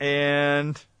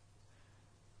and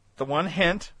the one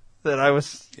hint that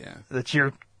that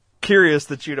you're curious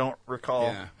that you don't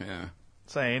recall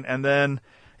saying, and then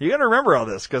you got to remember all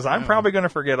this because I'm probably going to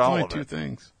forget all of it. Only two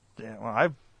things. Yeah, well, I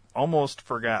almost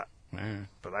forgot,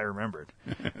 but I remembered,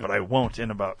 but I won't in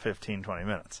about 15, 20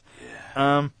 minutes.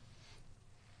 Yeah.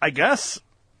 I guess,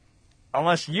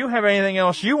 unless you have anything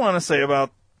else you want to say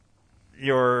about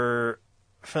your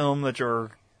film that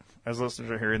you're, as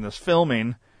listeners are hearing this,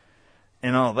 filming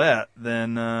and all that,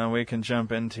 then we can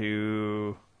jump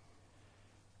into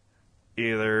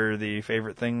either the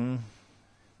favorite thing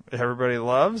everybody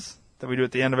loves that we do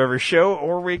at the end of every show,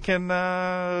 or we can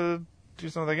do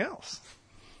something else.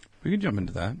 We can jump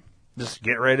into that. Just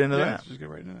get right into that. Just get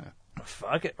right into that.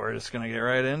 Fuck it. We're just going to get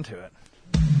right into it.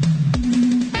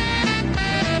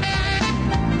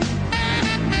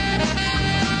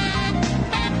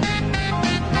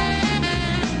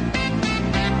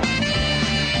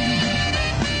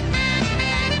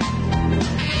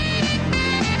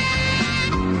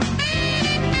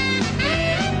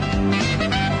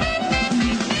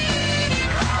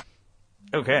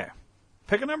 Okay.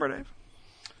 Pick a number, Dave.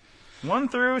 1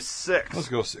 through 6. Let's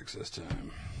go 6 this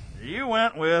time. You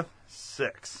went with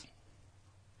 6.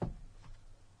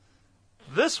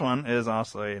 This one is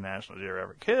also a National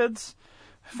Geographic Kids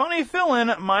funny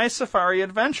fill-in My Safari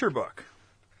Adventure book.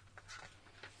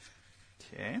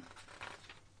 Okay.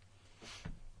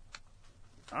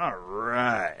 All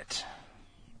right.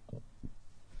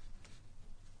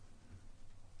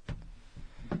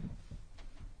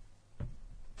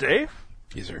 Dave?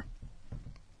 Yes, sir.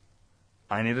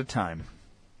 I need a time.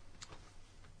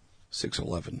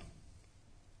 6:11.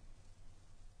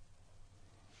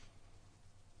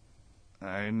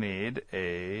 I need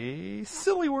a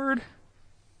silly word.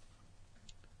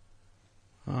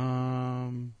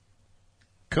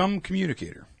 Come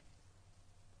communicator.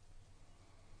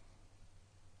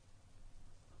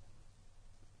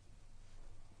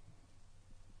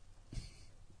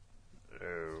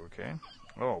 Okay.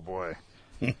 Oh boy.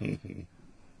 It's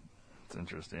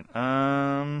interesting.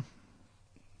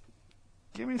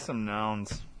 Give me some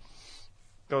nouns.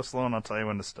 Go slow and I'll tell you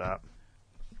when to stop.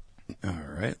 All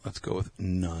right, let's go with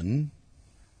none.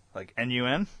 Like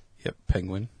N-U-N? Yep,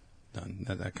 penguin. None.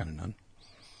 That kind of none.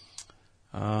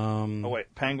 Oh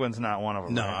wait, penguin's not one of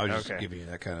them. No, right? I was just Okay. giving you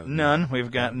that kind of None.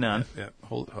 We've got none. Yep.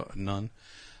 Hold none.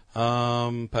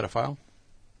 Pedophile.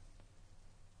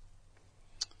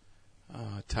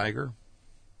 Tiger.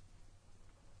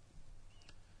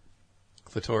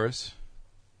 Clitoris.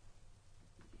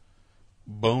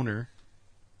 Boner.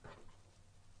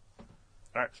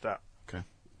 All right, stop. Okay.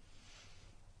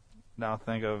 Now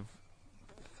think of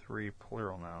 3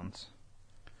 plural nouns.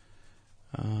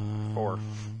 4 plural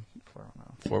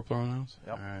nouns. 4 plural nouns?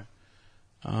 Yep.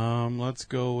 All right. Let's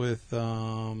go with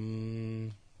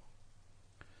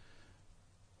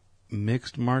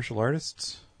mixed martial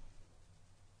artists.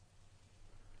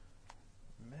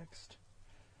 Mixed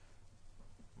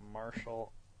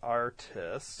martial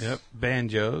artists. Yep.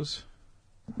 Banjos.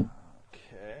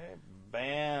 Okay.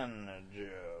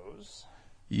 Banjos.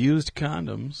 Used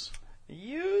condoms.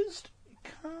 Used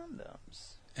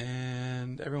condoms.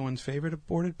 And everyone's favorite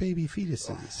aborted baby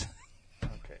fetuses.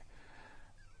 Okay.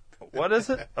 What is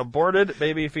it? Aborted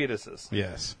baby fetuses.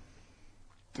 Yes.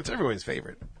 It's everybody's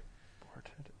favorite.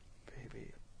 Aborted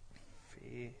baby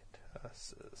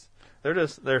fetuses.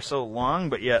 They're so long,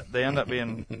 but yet they end up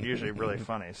being usually really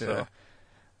funny. So Yeah.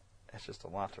 it's just a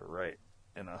lot to write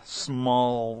in a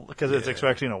small, because it's Yeah.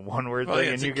 expecting a one-word Well, thing,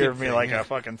 yeah, and it's a you kid give me thing, like yeah. a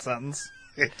fucking sentence.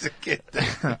 It's a kid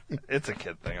thing. It's a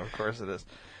kid thing, of course it is.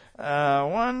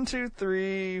 1, 2,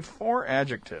 3, 4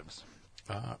 adjectives.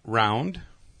 Round.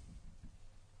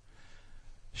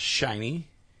 Shiny.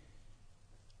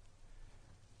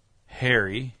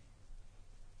 Hairy.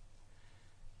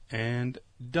 And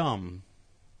dumb.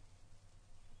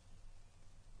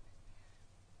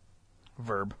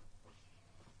 Verb.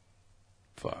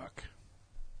 Fuck.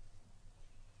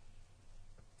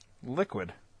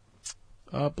 Liquid.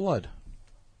 Blood.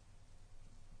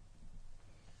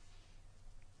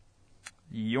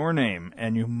 Your name,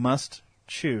 and you must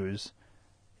choose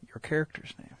your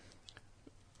character's name.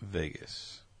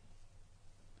 Vegas.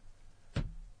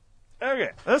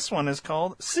 Okay, this one is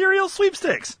called Cereal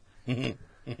Sweepstakes.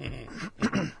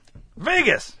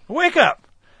 Vegas, wake up!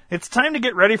 It's time to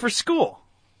get ready for school.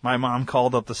 My mom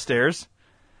called up the stairs.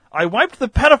 I wiped the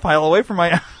pedophile away from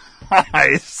my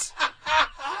eyes.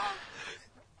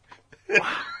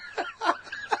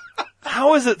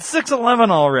 How is it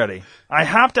 6:11 already? I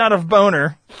hopped out of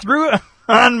Boner, threw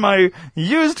on my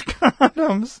used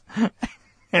condoms,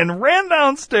 and ran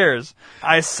downstairs.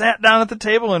 I sat down at the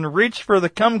table and reached for the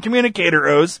Come Communicator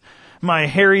O's, my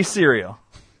hairy cereal.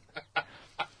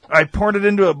 I poured it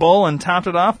into a bowl and topped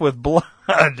it off with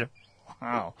blood.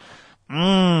 Wow.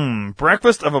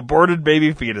 Breakfast of aborted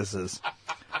baby fetuses.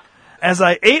 As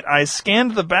I ate, I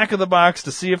scanned the back of the box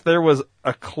to see if there was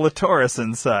a clitoris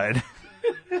inside.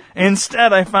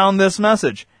 Instead, I found this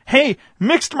message. Hey,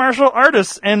 mixed martial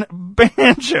artists and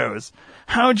banjos.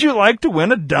 How'd you like to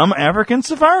win a dumb African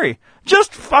safari?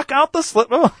 Just fuck out the slip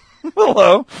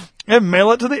below and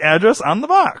mail it to the address on the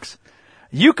box.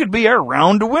 You could be our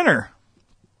round winner.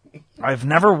 I've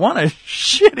never won a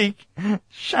shitty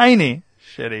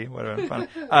would have been funny.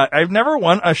 I've never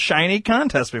won a shiny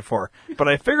contest before, but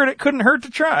I figured it couldn't hurt to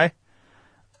try.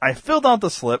 I filled out the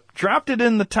slip, dropped it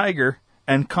in the Tiger,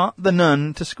 and caught the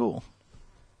nun to school.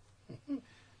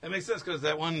 That makes sense because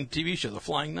that one TV show, The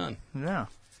Flying Nun. Yeah.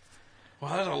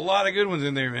 Wow, there's a lot of good ones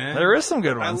in there, man. There is some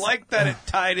good I ones. like that it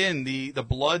tied in the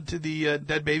blood to the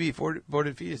dead baby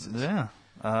aborted fetuses. Yeah.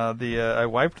 I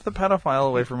wiped the pedophile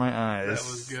away from my eyes.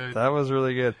 That was good. That was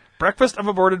really good. Breakfast of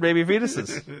aborted baby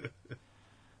fetuses.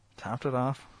 Topped it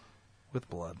off with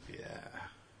blood. Yeah,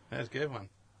 that's a good one.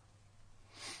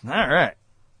 All right.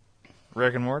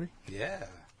 Rick and Morty. Yeah.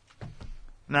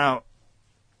 Now,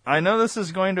 I know this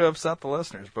is going to upset the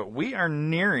listeners, but we are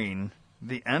nearing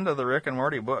the end of the Rick and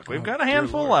Morty book. We've got a dear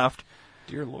handful Lord. left,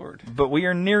 Dear Lord. but we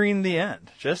are nearing the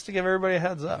end. Just to give everybody a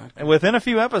heads up. And within a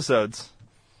few episodes,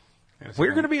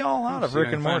 we're going to be all out of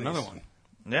Rick and Morty. Another one.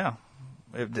 Yeah.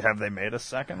 Have they made a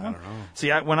second one? don't know. See,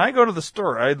 when I go to the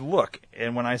store, I look,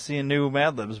 and when I see a new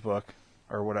Mad Libs book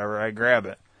or whatever, I grab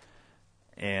it.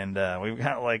 And we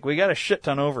got a shit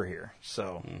ton over here,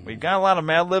 so we've got a lot of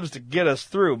Mad Libs to get us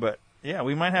through. But yeah,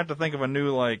 we might have to think of a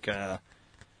new I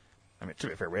mean, to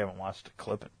be fair, we haven't watched a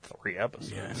clip in 3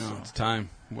 episodes. Yeah, I know. So. It's time.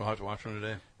 We'll have to watch one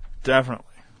today. Definitely.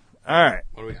 All right.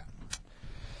 What do we got?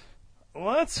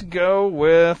 Let's go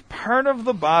with part of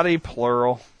the body,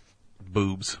 plural.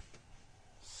 Boobs.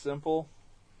 Simple,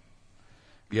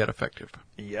 Yet effective.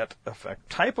 yet effective.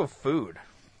 Type of food.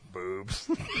 Boobs.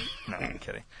 No, I'm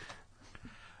kidding.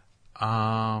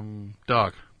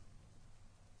 Dog.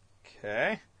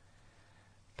 Okay.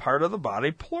 Part of the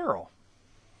body, plural.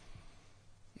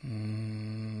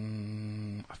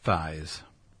 Thighs.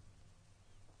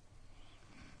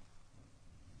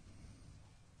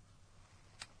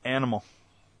 Animal.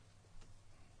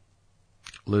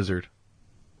 Lizard.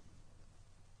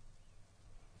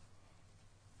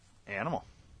 Animal.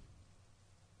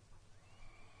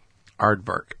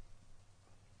 Aardvark.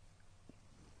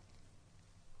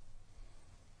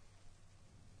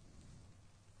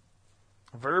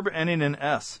 Verb ending in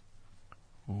S.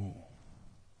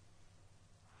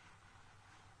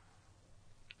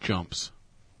 Jumps.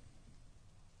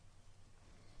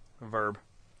 Verb.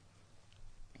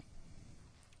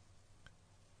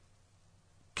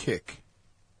 Kick.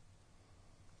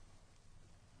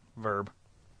 Verb.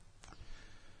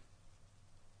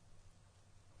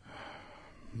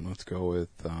 Let's go with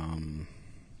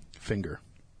finger.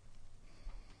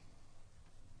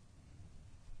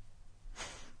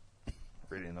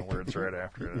 Reading the words right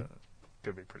after it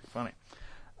could be pretty funny.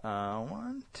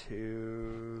 1,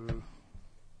 2.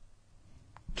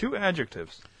 2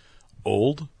 adjectives.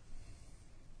 Old.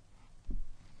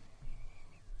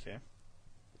 Okay.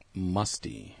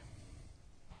 Musty.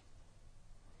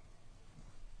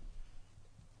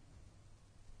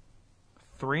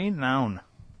 Three noun.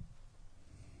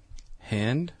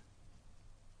 Hand.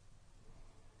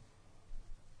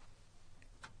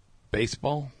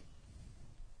 Baseball.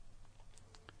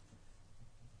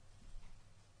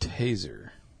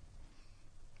 Taser.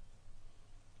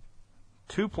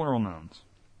 2 plural nouns.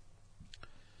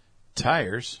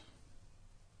 Tires.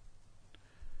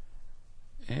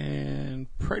 And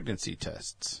pregnancy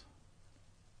tests.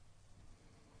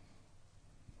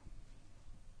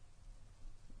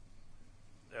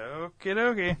 Okie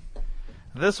dokie.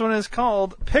 This one is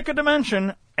called Pick a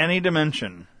Dimension, Any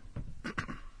Dimension.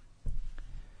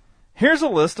 Here's a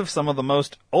list of some of the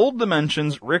most old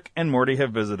dimensions Rick and Morty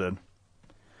have visited.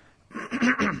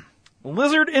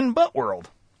 Lizard in Butt World.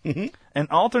 An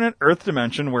alternate Earth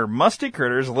dimension where musty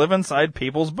critters live inside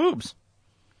people's boobs.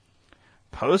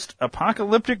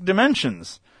 Post-apocalyptic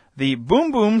dimensions. The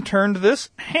Boom Boom turned this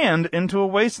hand into a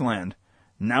wasteland.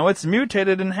 Now its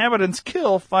mutated inhabitants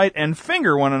kill, fight, and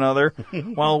finger one another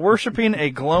while worshipping a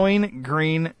glowing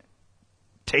green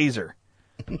taser.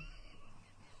 It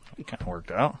kind of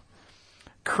worked out.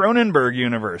 Cronenberg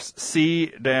Universe,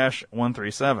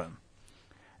 C-137.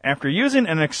 After using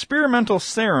an experimental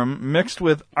serum mixed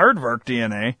with aardvark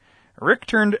DNA, Rick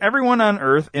turned everyone on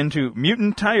Earth into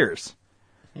mutant tires.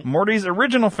 Morty's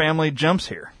original family jumps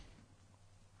here.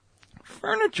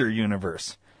 Furniture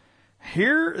Universe.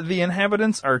 Here, the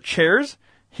inhabitants are chairs,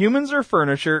 humans are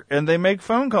furniture, and they make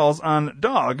phone calls on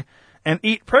dog and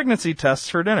eat pregnancy tests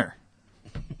for dinner.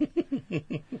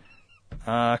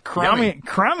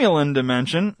 Cromulon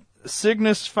Dimension,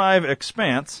 Cygnus 5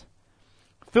 Expanse.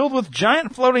 Filled with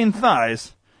giant floating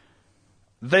thighs,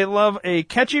 they love a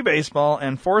catchy baseball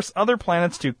and force other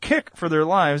planets to kick for their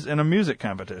lives in a music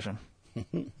competition.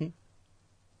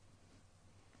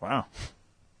 Wow.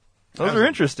 Those are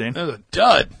interesting. That was a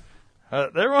dud.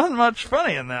 There wasn't much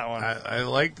funny in that one. I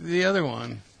liked the other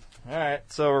one. All right,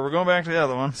 so we're going back to the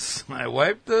other one. I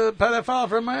wiped the pedophile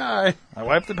from my eye. I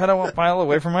wiped the pedophile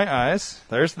away from my eyes.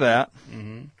 There's that.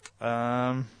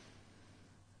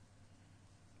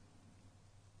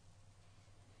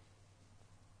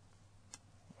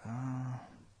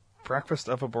 Breakfast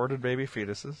of aborted baby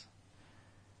fetuses.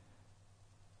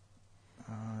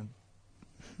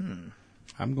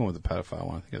 I'm going with the pedophile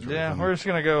one. I think it's really funny. We're just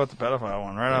going to go with the pedophile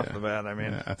one right off the bat. I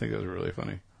mean, I think it was really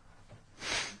funny.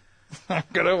 I'm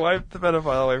going to wipe the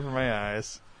pedophile away from my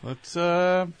eyes. Let's, We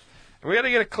got to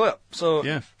get a clip. So,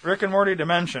 Yeah. Rick and Morty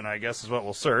Dimension, I guess, is what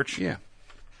we'll search. yeah.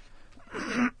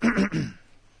 Okay.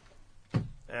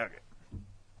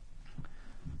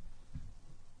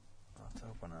 Let's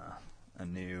open a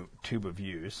new tube of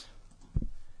views.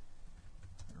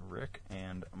 Rick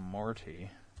and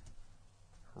Morty.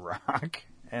 Rock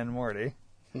and Morty.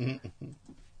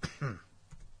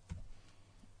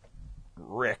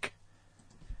 Rick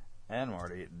and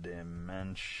Morty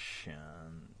Dimensions.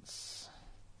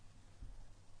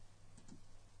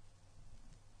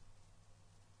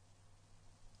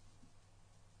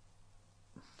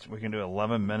 So we can do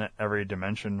 11-minute every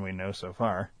dimension we know so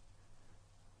far.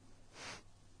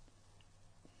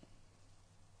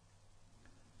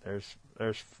 There's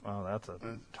that's a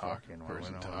talking one.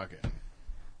 Person talking.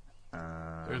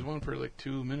 There's one for like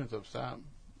 2 minutes up top.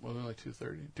 Wasn't it like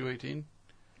 2:30, 2:18?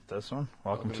 This one.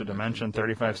 Welcome to Dimension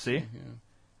 35C. Yeah.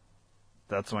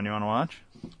 That's the one you want to watch?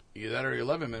 Either that or the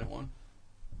 11-minute one.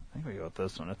 I think we go with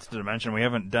this one. It's the Dimension. We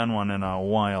haven't done one in a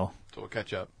while. So we'll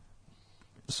catch up.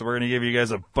 So we're going to give you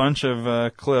guys a bunch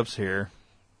of clips here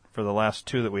for the last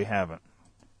two that we haven't.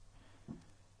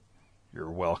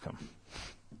 You're welcome.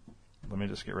 Let me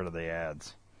just get rid of the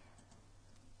ads.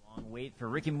 Long wait for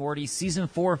Rick and Morty Season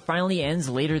 4 finally ends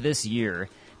later this year.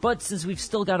 But since we've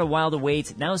still got a while to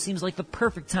wait, now seems like the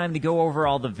perfect time to go over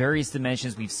all the various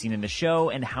dimensions we've seen in the show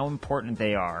and how important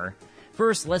they are.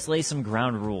 First, let's lay some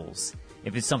ground rules.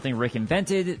 If it's something Rick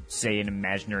invented, say an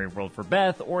imaginary world for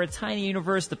Beth, or a tiny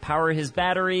universe to power his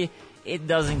battery, it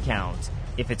doesn't count.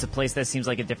 If it's a place that seems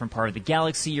like a different part of the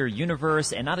galaxy or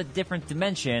universe and not a different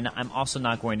dimension, I'm also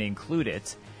not going to include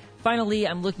it. Finally,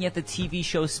 I'm looking at the TV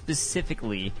show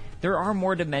specifically. There are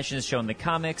more dimensions shown in the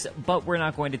comics, but we're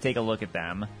not going to take a look at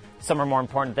them. Some are more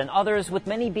important than others, with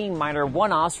many being minor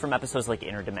one-offs from episodes like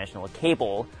Interdimensional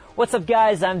Cable. What's up,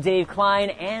 guys? I'm Dave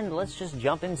Klein, and let's just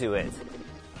jump into it.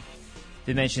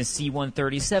 Dimension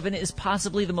C-137 is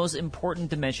possibly the most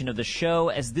important dimension of the show,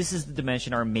 as this is the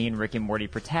dimension our main Rick and Morty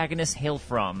protagonists hail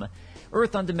from.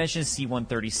 Earth on Dimension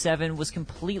C-137 was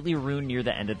completely ruined near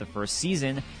the end of the first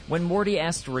season when Morty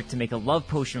asked Rick to make a love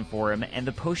potion for him, and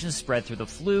the potion spread through the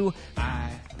flue.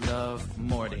 I love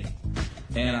Morty,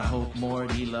 and I hope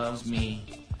Morty loves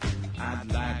me.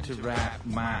 I'd like to wrap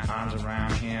my arms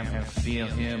around him and feel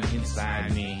him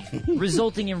inside me.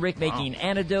 Resulting in Rick making an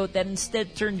antidote that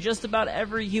instead turned just about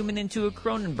every human into a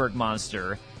Cronenberg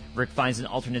monster. Rick finds an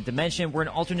alternate dimension where an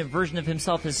alternate version of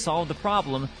himself has solved the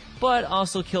problem, but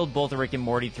also killed both Rick and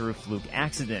Morty through a fluke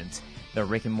accident. The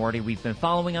Rick and Morty we've been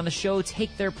following on the show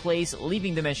take their place,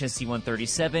 leaving Dimension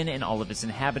C-137 and all of its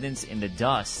inhabitants in the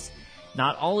dust.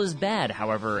 Not all is bad,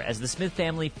 however, as the Smith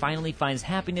family finally finds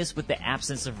happiness with the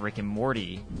absence of Rick and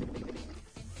Morty.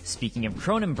 Speaking of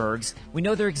Cronenbergs, we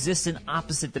know there exists an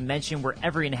opposite dimension where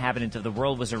every inhabitant of the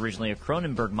world was originally a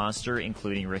Cronenberg monster,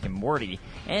 including Rick and Morty,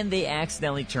 and they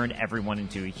accidentally turned everyone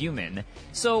into a human.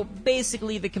 So,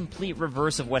 basically the complete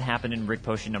reverse of what happened in Rick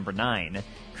Potion number 9.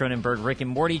 Cronenberg, Rick, and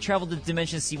Morty traveled to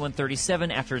Dimension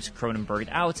C-137 after it's Cronenberged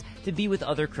out to be with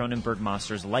other Cronenberg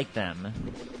monsters like them.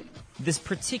 This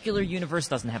particular universe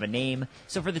doesn't have a name,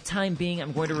 so for the time being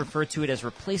I'm going to refer to it as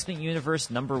Replacement Universe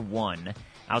number 1.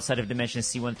 Outside of Dimension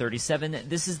C-137,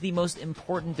 this is the most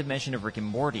important dimension of Rick and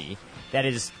Morty. That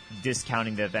is,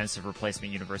 discounting the events of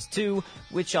Replacement Universe 2,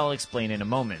 which I'll explain in a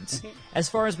moment. As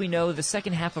far as we know, the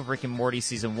second half of Rick and Morty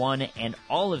Season 1 and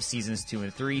all of Seasons 2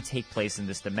 and 3 take place in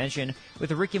this dimension,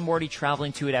 with Rick and Morty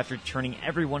traveling to it after turning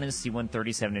everyone in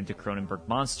C-137 into Cronenberg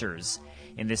monsters.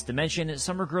 In this dimension,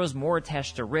 Summer grows more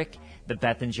attached to Rick. The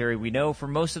Beth and Jerry we know for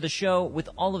most of the show, with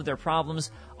all of their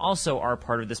problems, also are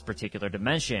part of this particular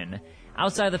dimension.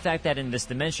 Outside of the fact that in this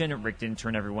dimension, Rick didn't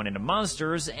turn everyone into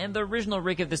monsters, and the original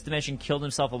Rick of this dimension killed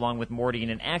himself along with Morty in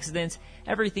an accident,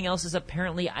 everything else is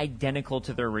apparently identical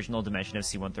to the original dimension of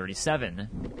C-137.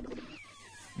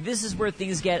 This is where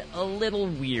things get a little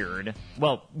weird.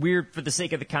 Well, weird for the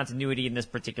sake of the continuity in this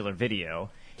particular video.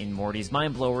 In Morty's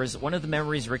Mind Blowers, one of the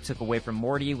memories Rick took away from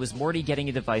Morty was Morty getting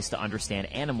a device to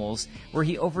understand animals, where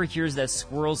he overhears that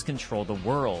squirrels control the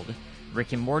world.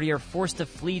 Rick and Morty are forced to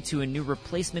flee to a new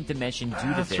replacement dimension due to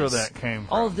this. That's where that came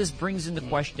from. All of this brings into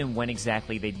question when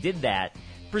exactly they did that.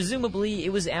 Presumably,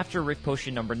 it was after Rick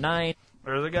Potion number 9.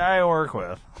 There's a guy I work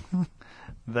with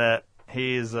that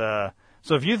he's, so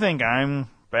if you think I'm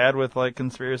bad with, like,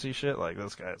 conspiracy shit, like,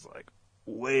 this guy's, like,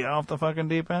 way off the fucking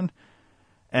deep end.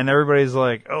 And everybody's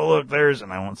like, oh, look, there's,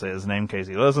 and I won't say his name in case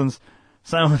he listens,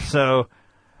 so-and-so,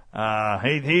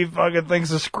 he fucking thinks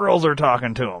the squirrels are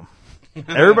talking to him.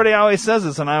 Everybody always says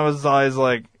this, and I was always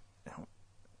like,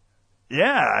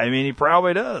 yeah, I mean, he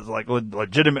probably does. Like,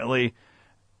 legitimately,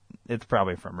 it's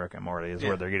probably from Rick and Morty is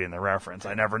where they're getting the reference.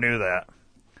 I never knew that.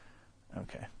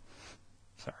 Okay.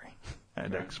 Sorry. I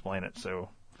had to explain it, so...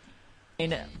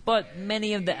 But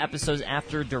many of the episodes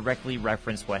after directly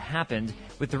reference what happened,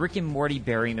 with the Rick and Morty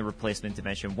burying the Replacement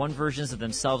Dimension 1 versions of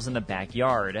themselves in the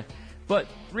backyard. But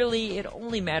really, it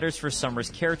only matters for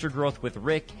Summer's character growth with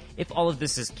Rick if all of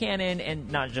this is canon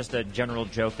and not just a general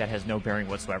joke that has no bearing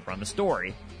whatsoever on the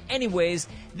story. Anyways,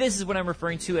 this is what I'm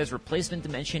referring to as Replacement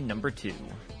Dimension number 2.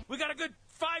 We got a good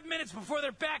 5 minutes before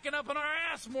they're backing up on our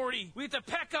ass, Morty. We have to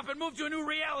pack up and move to a new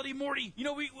reality, Morty. You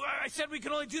know, I said we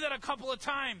can only do that a couple of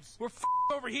times. We're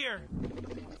over here.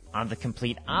 On the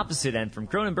complete opposite end from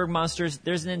Cronenberg monsters,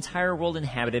 there's an entire world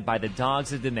inhabited by the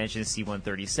dogs of Dimension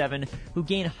C-137, who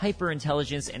gain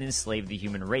hyper-intelligence and enslave the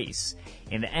human race.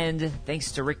 In the end,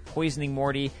 thanks to Rick poisoning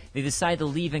Morty, they decide to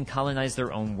leave and colonize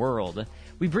their own world.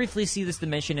 We briefly see this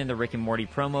dimension in the Rick and Morty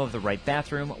promo of the right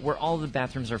bathroom, where all the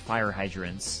bathrooms are fire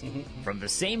hydrants. From the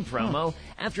same promo,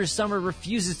 after Summer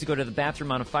refuses to go to the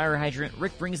bathroom on a fire hydrant,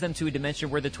 Rick brings them to a dimension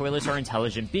where the toilets are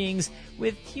intelligent beings,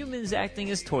 with humans acting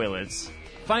as toilets.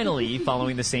 Finally,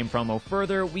 following the same promo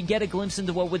further, we get a glimpse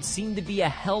into what would seem to be a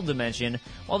hell dimension.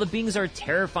 While the beings are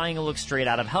terrifying and look straight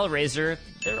out of Hellraiser,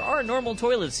 there are normal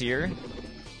toilets here.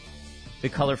 The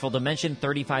colorful dimension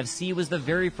 35C was the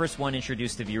very first one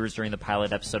introduced to viewers during the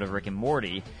pilot episode of Rick and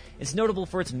Morty. It's notable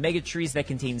for its megatrees that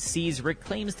contain seeds Rick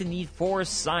claims to need for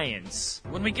science.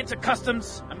 When we get to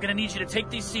customs, I'm gonna need you to take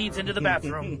these seeds into the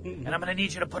bathroom, and I'm gonna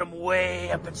need you to put them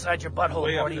way up inside your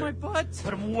butthole, Morty. My butt.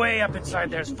 Put them way up inside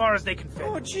there, as far as they can fit.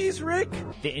 Oh, jeez, Rick.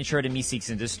 The intro to Me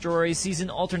Seeks and Destroys sees an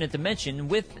alternate dimension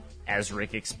with, as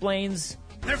Rick explains,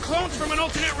 They're clones from an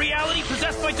alternate reality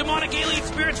possessed by demonic alien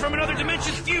spirits from another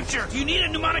dimension's future. Do you need a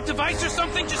mnemonic device or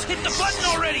something? Just hit the button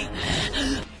already!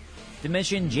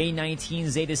 Dimension J19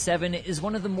 Zeta 7 is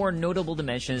one of the more notable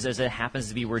dimensions, as it happens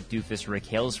to be where Doofus Rick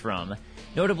hails from.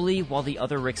 Notably, while the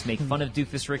other Ricks make fun of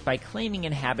Doofus Rick by claiming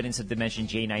inhabitants of Dimension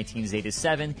J19 Zeta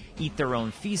 7 eat their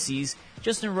own feces,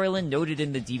 Justin Roiland noted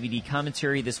in the DVD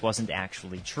commentary this wasn't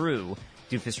actually true.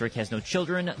 Doofus Rick has no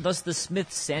children, thus the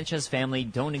Smith-Sanchez family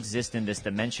don't exist in this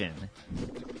dimension.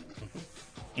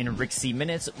 In Rick C.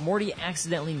 Minutes, Morty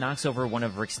accidentally knocks over one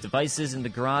of Rick's devices in the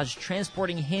garage,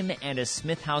 transporting him and a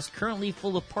Smith house currently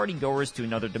full of partygoers to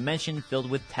another dimension filled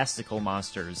with testicle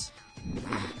monsters.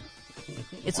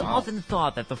 It's often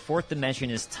thought that the fourth dimension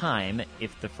is time,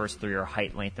 if the first three are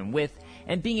height, length, and width,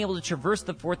 and being able to traverse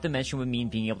the fourth dimension would mean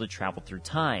being able to travel through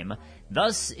time.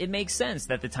 Thus, it makes sense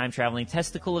that the time-traveling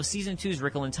testicle of Season 2's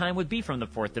Wrinkle in Time would be from the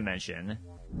fourth dimension.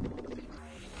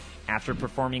 After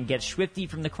performing Get Swifty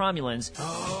from the Cromulans,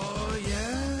 Oh,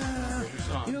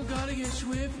 yeah. You gotta get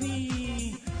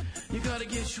swifty. You gotta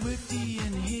get swifty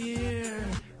in here.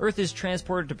 Earth is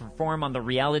transported to perform on the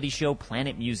reality show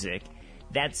Planet Music.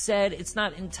 That said, it's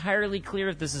not entirely clear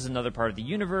if this is another part of the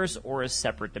universe or a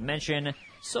separate dimension,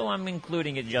 so I'm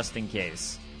including it just in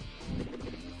case.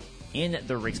 In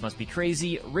The Ricks Must Be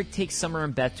Crazy, Rick takes Summer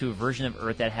and Beth to a version of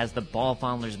Earth that has the Ball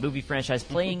Fondlers movie franchise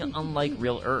playing unlike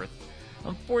real Earth.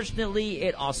 Unfortunately,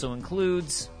 it also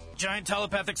includes Giant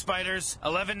telepathic spiders,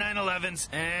 11 9/11s,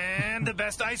 and the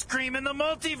best ice cream in the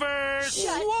multiverse!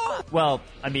 well,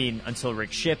 I mean, until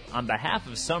Rick's ship, on behalf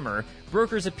of Summer,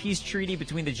 brokers a peace treaty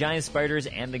between the giant spiders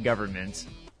and the government.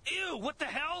 Ew, what the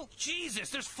hell? Jesus,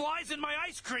 there's flies in my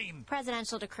ice cream!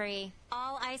 Presidential decree.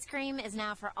 All ice cream is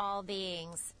now for all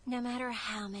beings, no matter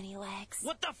how many legs.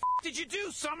 What the f*** did you do,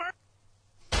 Summer?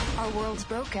 Our world's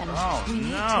broken. Oh, we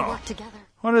need no. to work together.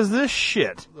 What is this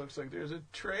shit? Looks like there's a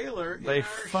trailer. in They our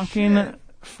fucking shit.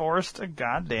 forced a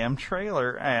goddamn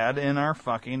trailer ad in our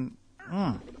fucking...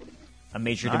 A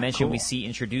major Not dimension cool. we see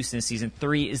introduced in Season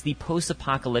 3 is the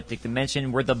post-apocalyptic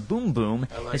dimension where the Boom Boom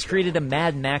has created a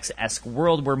Mad Max-esque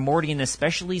world where Morty and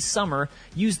especially Summer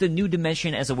use the new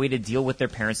dimension as a way to deal with their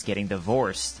parents getting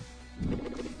divorced.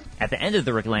 At the end of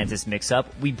the Ricklantis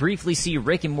mix-up, we briefly see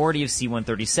Rick and Morty of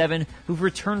C-137 who've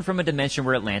returned from a dimension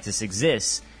where Atlantis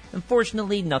exists.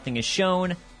 Unfortunately, nothing is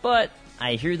shown, but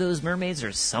I hear those mermaids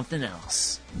are something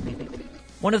else.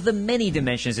 One of the many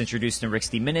dimensions introduced in Rick's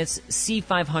D Minutes,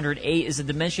 C500A is a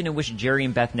dimension in which Jerry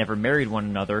and Beth never married one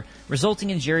another,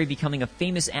 resulting in Jerry becoming a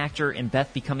famous actor and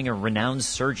Beth becoming a renowned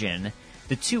surgeon.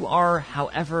 The two are,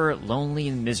 however, lonely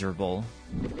and miserable.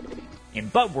 In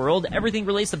Butt World, everything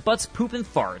relates to butts, poop, and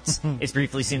farts. It's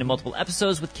briefly seen in multiple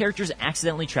episodes with characters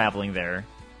accidentally traveling there.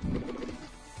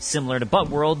 Similar to Butt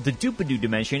World, the Doopadoo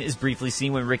dimension is briefly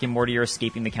seen when Rick and Morty are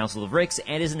escaping the Council of Ricks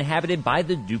and is inhabited by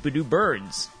the Doopadoo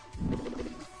birds.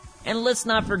 And let's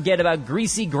not forget about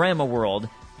Greasy Grandma World,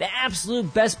 the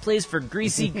absolute best place for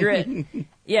greasy grit.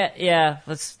 Yeah,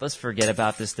 let's forget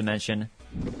about this dimension.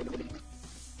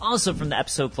 Also from the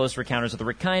episode Closer Encounters of the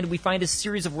Rick Kind, we find a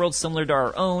series of worlds similar to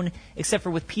our own, except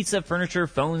for with pizza, furniture,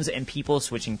 phones, and people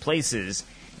switching places.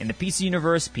 In the pizza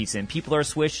universe, pizza and people are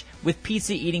switched, with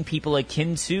pizza eating people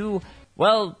akin to,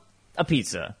 well, a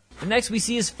pizza. The next we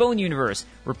see is Phone Universe,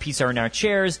 where pizza are now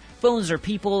chairs, phones are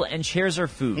people, and chairs are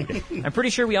food. I'm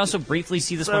pretty sure we also briefly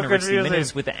see this one in Rick's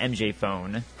Minutes with the MJ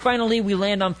phone. Finally, we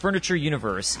land on Furniture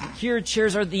Universe. Here,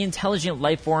 chairs are the intelligent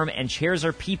life form, and chairs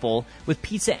are people, with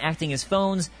pizza acting as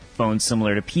phones, phones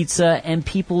similar to pizza, and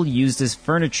people used as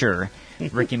furniture.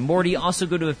 Rick and Morty also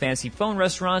go to a fancy phone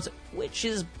restaurant, which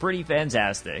is pretty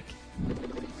fantastic.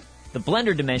 The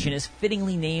Blender Dimension is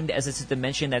fittingly named as it's a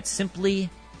dimension that's simply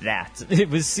that. It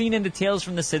was seen in the Tales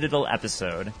from the Citadel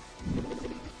episode.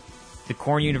 The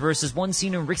Korn universe is one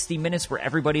scene in Rick's D Minutes where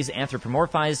everybody's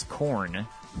anthropomorphized Korn.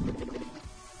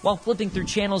 While flipping through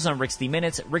channels on Rick's D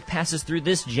Minutes, Rick passes through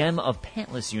this gem of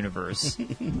Pantless universe.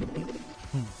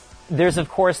 There's, of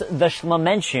course, the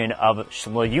Schmamention of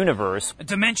Schmla Universe. A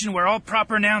dimension where all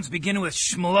proper nouns begin with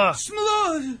Schmla.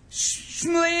 Schmla!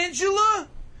 Schmlangela?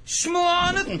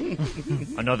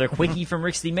 Schmlana? Another quickie from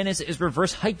Rick's D Minutes is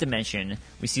Reverse Height Dimension.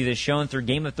 We see this shown through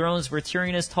Game of Thrones where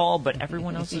Tyrion is tall, but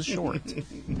everyone else is short.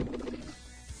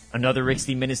 Another Rick's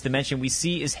D Minutes dimension we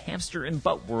see is Hamster and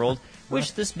Butt World,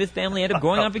 which the Smith family ended up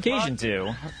going on vacation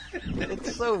to.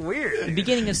 It's so weird. The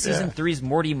beginning of Season 3's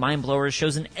Morty Mindblower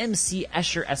shows an MC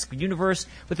Escher-esque universe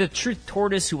with a truth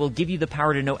tortoise who will give you the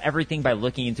power to know everything by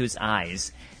looking into its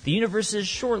eyes. The universe is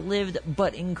short-lived,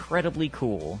 but incredibly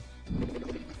cool.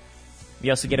 We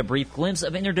also get a brief glimpse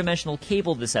of interdimensional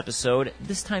Cable this episode,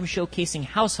 this time showcasing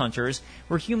House Hunters,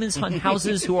 where humans hunt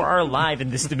houses who are alive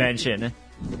in this dimension.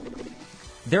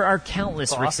 There are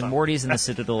countless Ricks and Mortys in the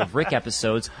Citadel of Rick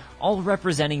episodes, all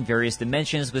representing various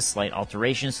dimensions with slight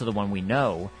alterations to the one we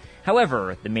know.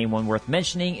 However, the main one worth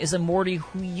mentioning is a Morty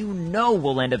who you know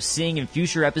we'll end up seeing in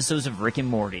future episodes of Rick and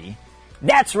Morty.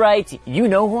 That's right, you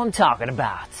know who I'm talking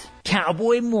about.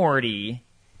 Cowboy Morty.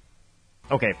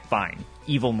 Okay, fine.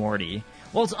 Evil Morty.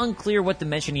 While it's unclear what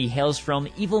dimension he hails from,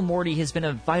 Evil Morty has been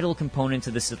a vital component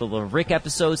to the Citadel of Rick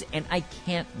episodes, and I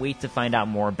can't wait to find out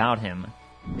more about him.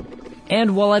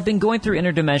 And while I've been going through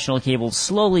interdimensional Cable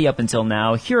slowly up until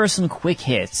now, here are some quick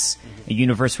hits. A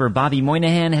universe where Bobby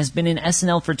Moynihan has been in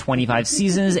SNL for 25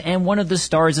 seasons, and one of the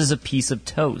stars is a piece of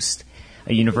toast.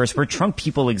 A universe where trunk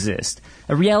people exist.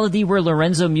 A reality where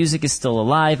Lorenzo Music is still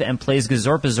alive and plays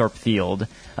Gazorpazorp Field.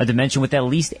 A dimension with at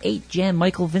least 8 Jan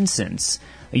Michael Vincents.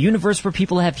 A universe where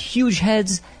people have huge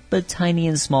heads, but tiny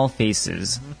and small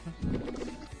faces.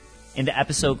 In the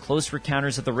episode Close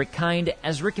Encounters of the Rick Kind,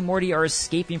 as Rick and Morty are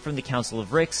escaping from the Council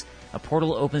of Ricks, a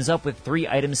portal opens up with 3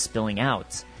 items spilling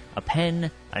out. A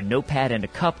pen, a notepad, and a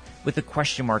cup with a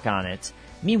question mark on it.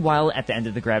 Meanwhile, at the end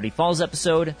of the Gravity Falls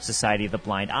episode, Society of the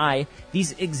Blind Eye,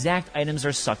 these exact items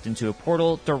are sucked into a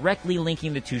portal, directly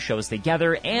linking the two shows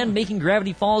together and making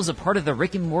Gravity Falls a part of the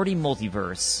Rick and Morty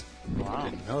multiverse. Wow.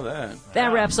 Didn't know that.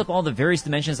 That wraps up all the various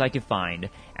dimensions I could find.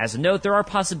 As a note, there are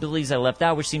possibilities I left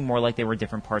out which seem more like they were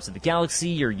different parts of the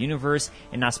galaxy or universe,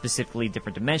 and not specifically a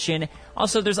different dimension.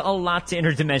 Also, there's a lot to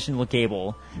interdimensional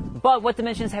Cable. But what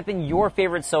dimensions have been your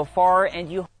favorite so far,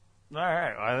 and you...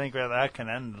 Alright, I think that can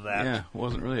end that. Yeah,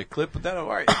 wasn't really a clip, but that'll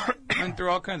alright. Went through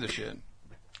all kinds of shit.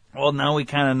 Well, now we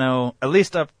kind of know, at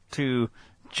least up to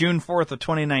June 4th of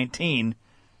 2019,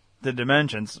 the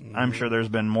dimensions. Mm-hmm. I'm sure there's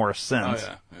been more since.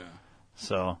 Oh, yeah.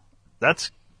 So, that's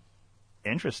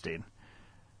interesting.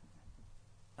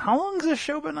 How long has this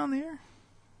show been on the air?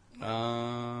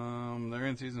 They're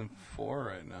in season 4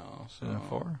 right now. So. Season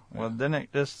 4? Yeah. Well, then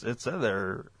it said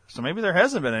there, so maybe there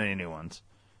hasn't been any new ones.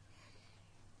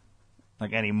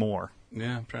 Like any more.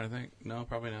 Yeah, I'm trying to think. No,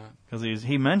 probably not. Because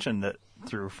he mentioned it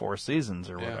through 4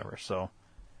 seasons or whatever, so.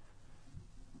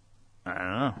 I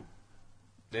don't know.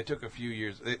 They took a few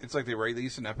years. It's like they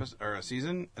release an episode or a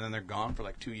season, and then they're gone for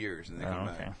like 2 years, and they come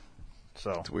back.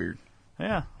 So it's weird.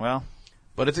 Yeah, well,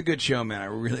 but it's a good show, man. I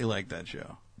really like that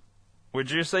show. Would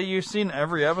you say you've seen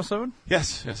every episode?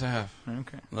 Yes, I have.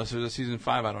 Okay. Unless there's a season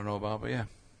 5 I don't know about, but yeah.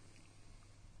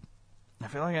 I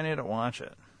feel like I need to watch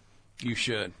it. You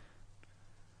should.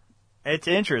 It's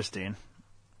interesting.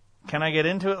 Can I get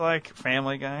into it like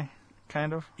Family Guy,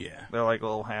 kind of? Yeah. They're like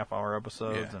little half-hour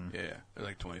episodes. Yeah. They're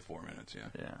like 24 minutes,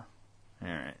 Yeah. All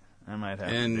right. I might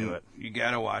have and to do it. You got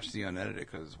to watch the unedited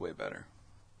because it's way better.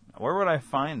 Where would I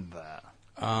find that?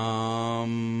 I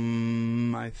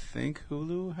think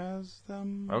Hulu has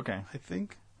them. Okay. I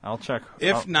think. I'll check.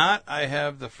 If not, I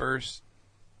have the first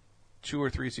 2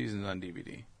 or 3 seasons on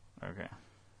DVD. Okay.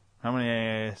 How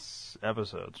many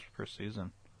episodes per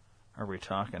season are we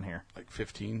talking here? Like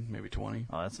 15, maybe 20.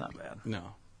 Oh, that's not bad.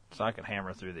 No. So I could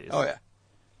hammer through these. Oh, yeah.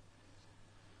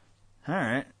 All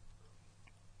right.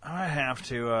 I might have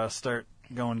to start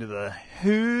going to the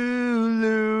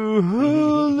Hulu,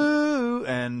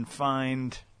 and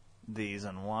find these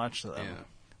and watch them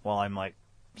while I'm, like,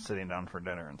 sitting down for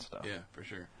dinner and stuff. Yeah, for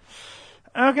sure.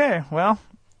 Okay, well,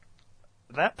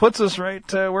 that puts us right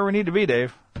where we need to be,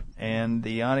 Dave. And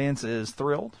the audience is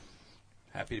thrilled.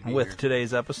 Happy to be with here.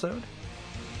 Today's episode.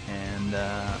 And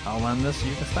I'll end this.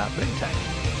 You can stop big time.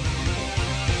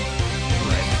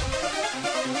 Right.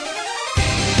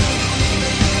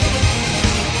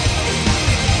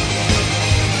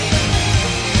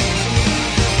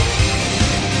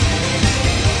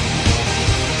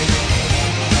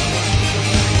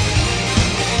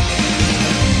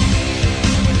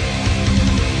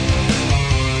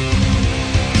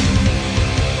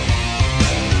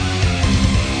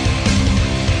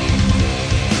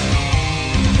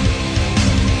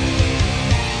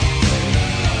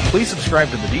 please subscribe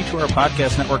to the D2R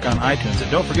Podcast Network on iTunes, and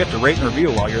don't forget to rate and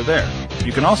review while you're there.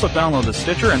 You can also download the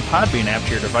Stitcher and Podbean app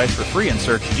to your device for free and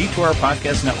search D2R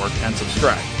Podcast Network and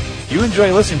subscribe. If you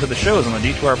enjoy listening to the shows on the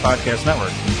D2R Podcast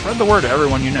Network, spread the word to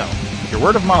everyone you know. Your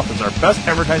word of mouth is our best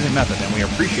advertising method, and we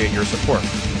appreciate your support.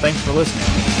 Thanks for listening.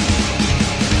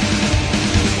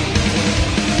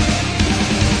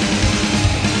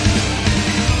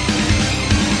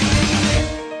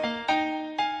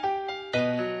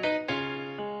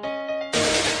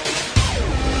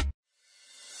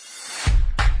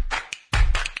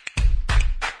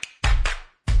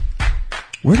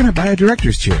 Where can I buy a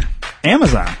director's chair?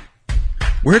 Amazon.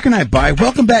 Where can I buy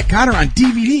Welcome Back, Kotter on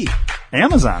DVD?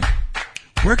 Amazon.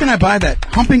 Where can I buy that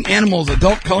Humping Animals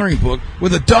adult coloring book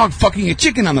with a dog fucking a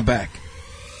chicken on the back?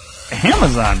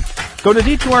 Amazon. Go to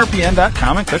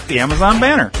D2RPN.com and click the Amazon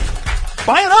banner.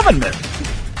 Buy an oven mitt.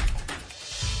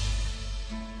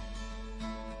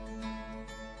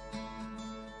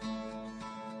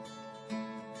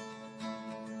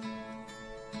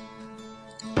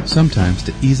 Sometimes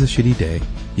to ease a shitty day,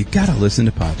 you gotta listen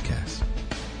to podcasts.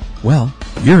 Well,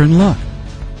 you're in luck.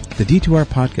 The D2R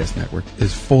Podcast Network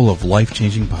is full of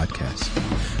life-changing podcasts.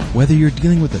 Whether you're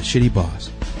dealing with a shitty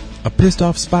boss, a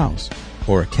pissed-off spouse,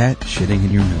 or a cat shitting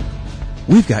in your milk,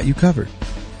 we've got you covered.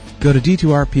 Go to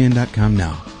D2RPN.com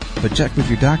now, but check with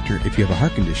your doctor if you have a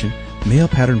heart condition, male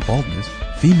pattern baldness,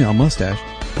 female mustache,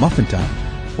 muffin top,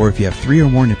 or if you have 3 or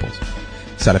more nipples.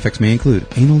 Side effects may include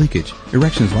anal leakage,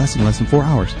 erections lasting less than 4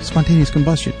 hours, spontaneous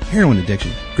combustion, heroin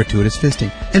addiction, gratuitous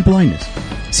fisting, and blindness.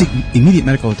 Seek immediate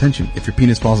medical attention if your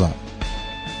penis falls out.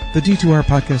 The D2R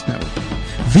Podcast Network.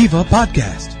 Viva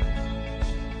Podcast!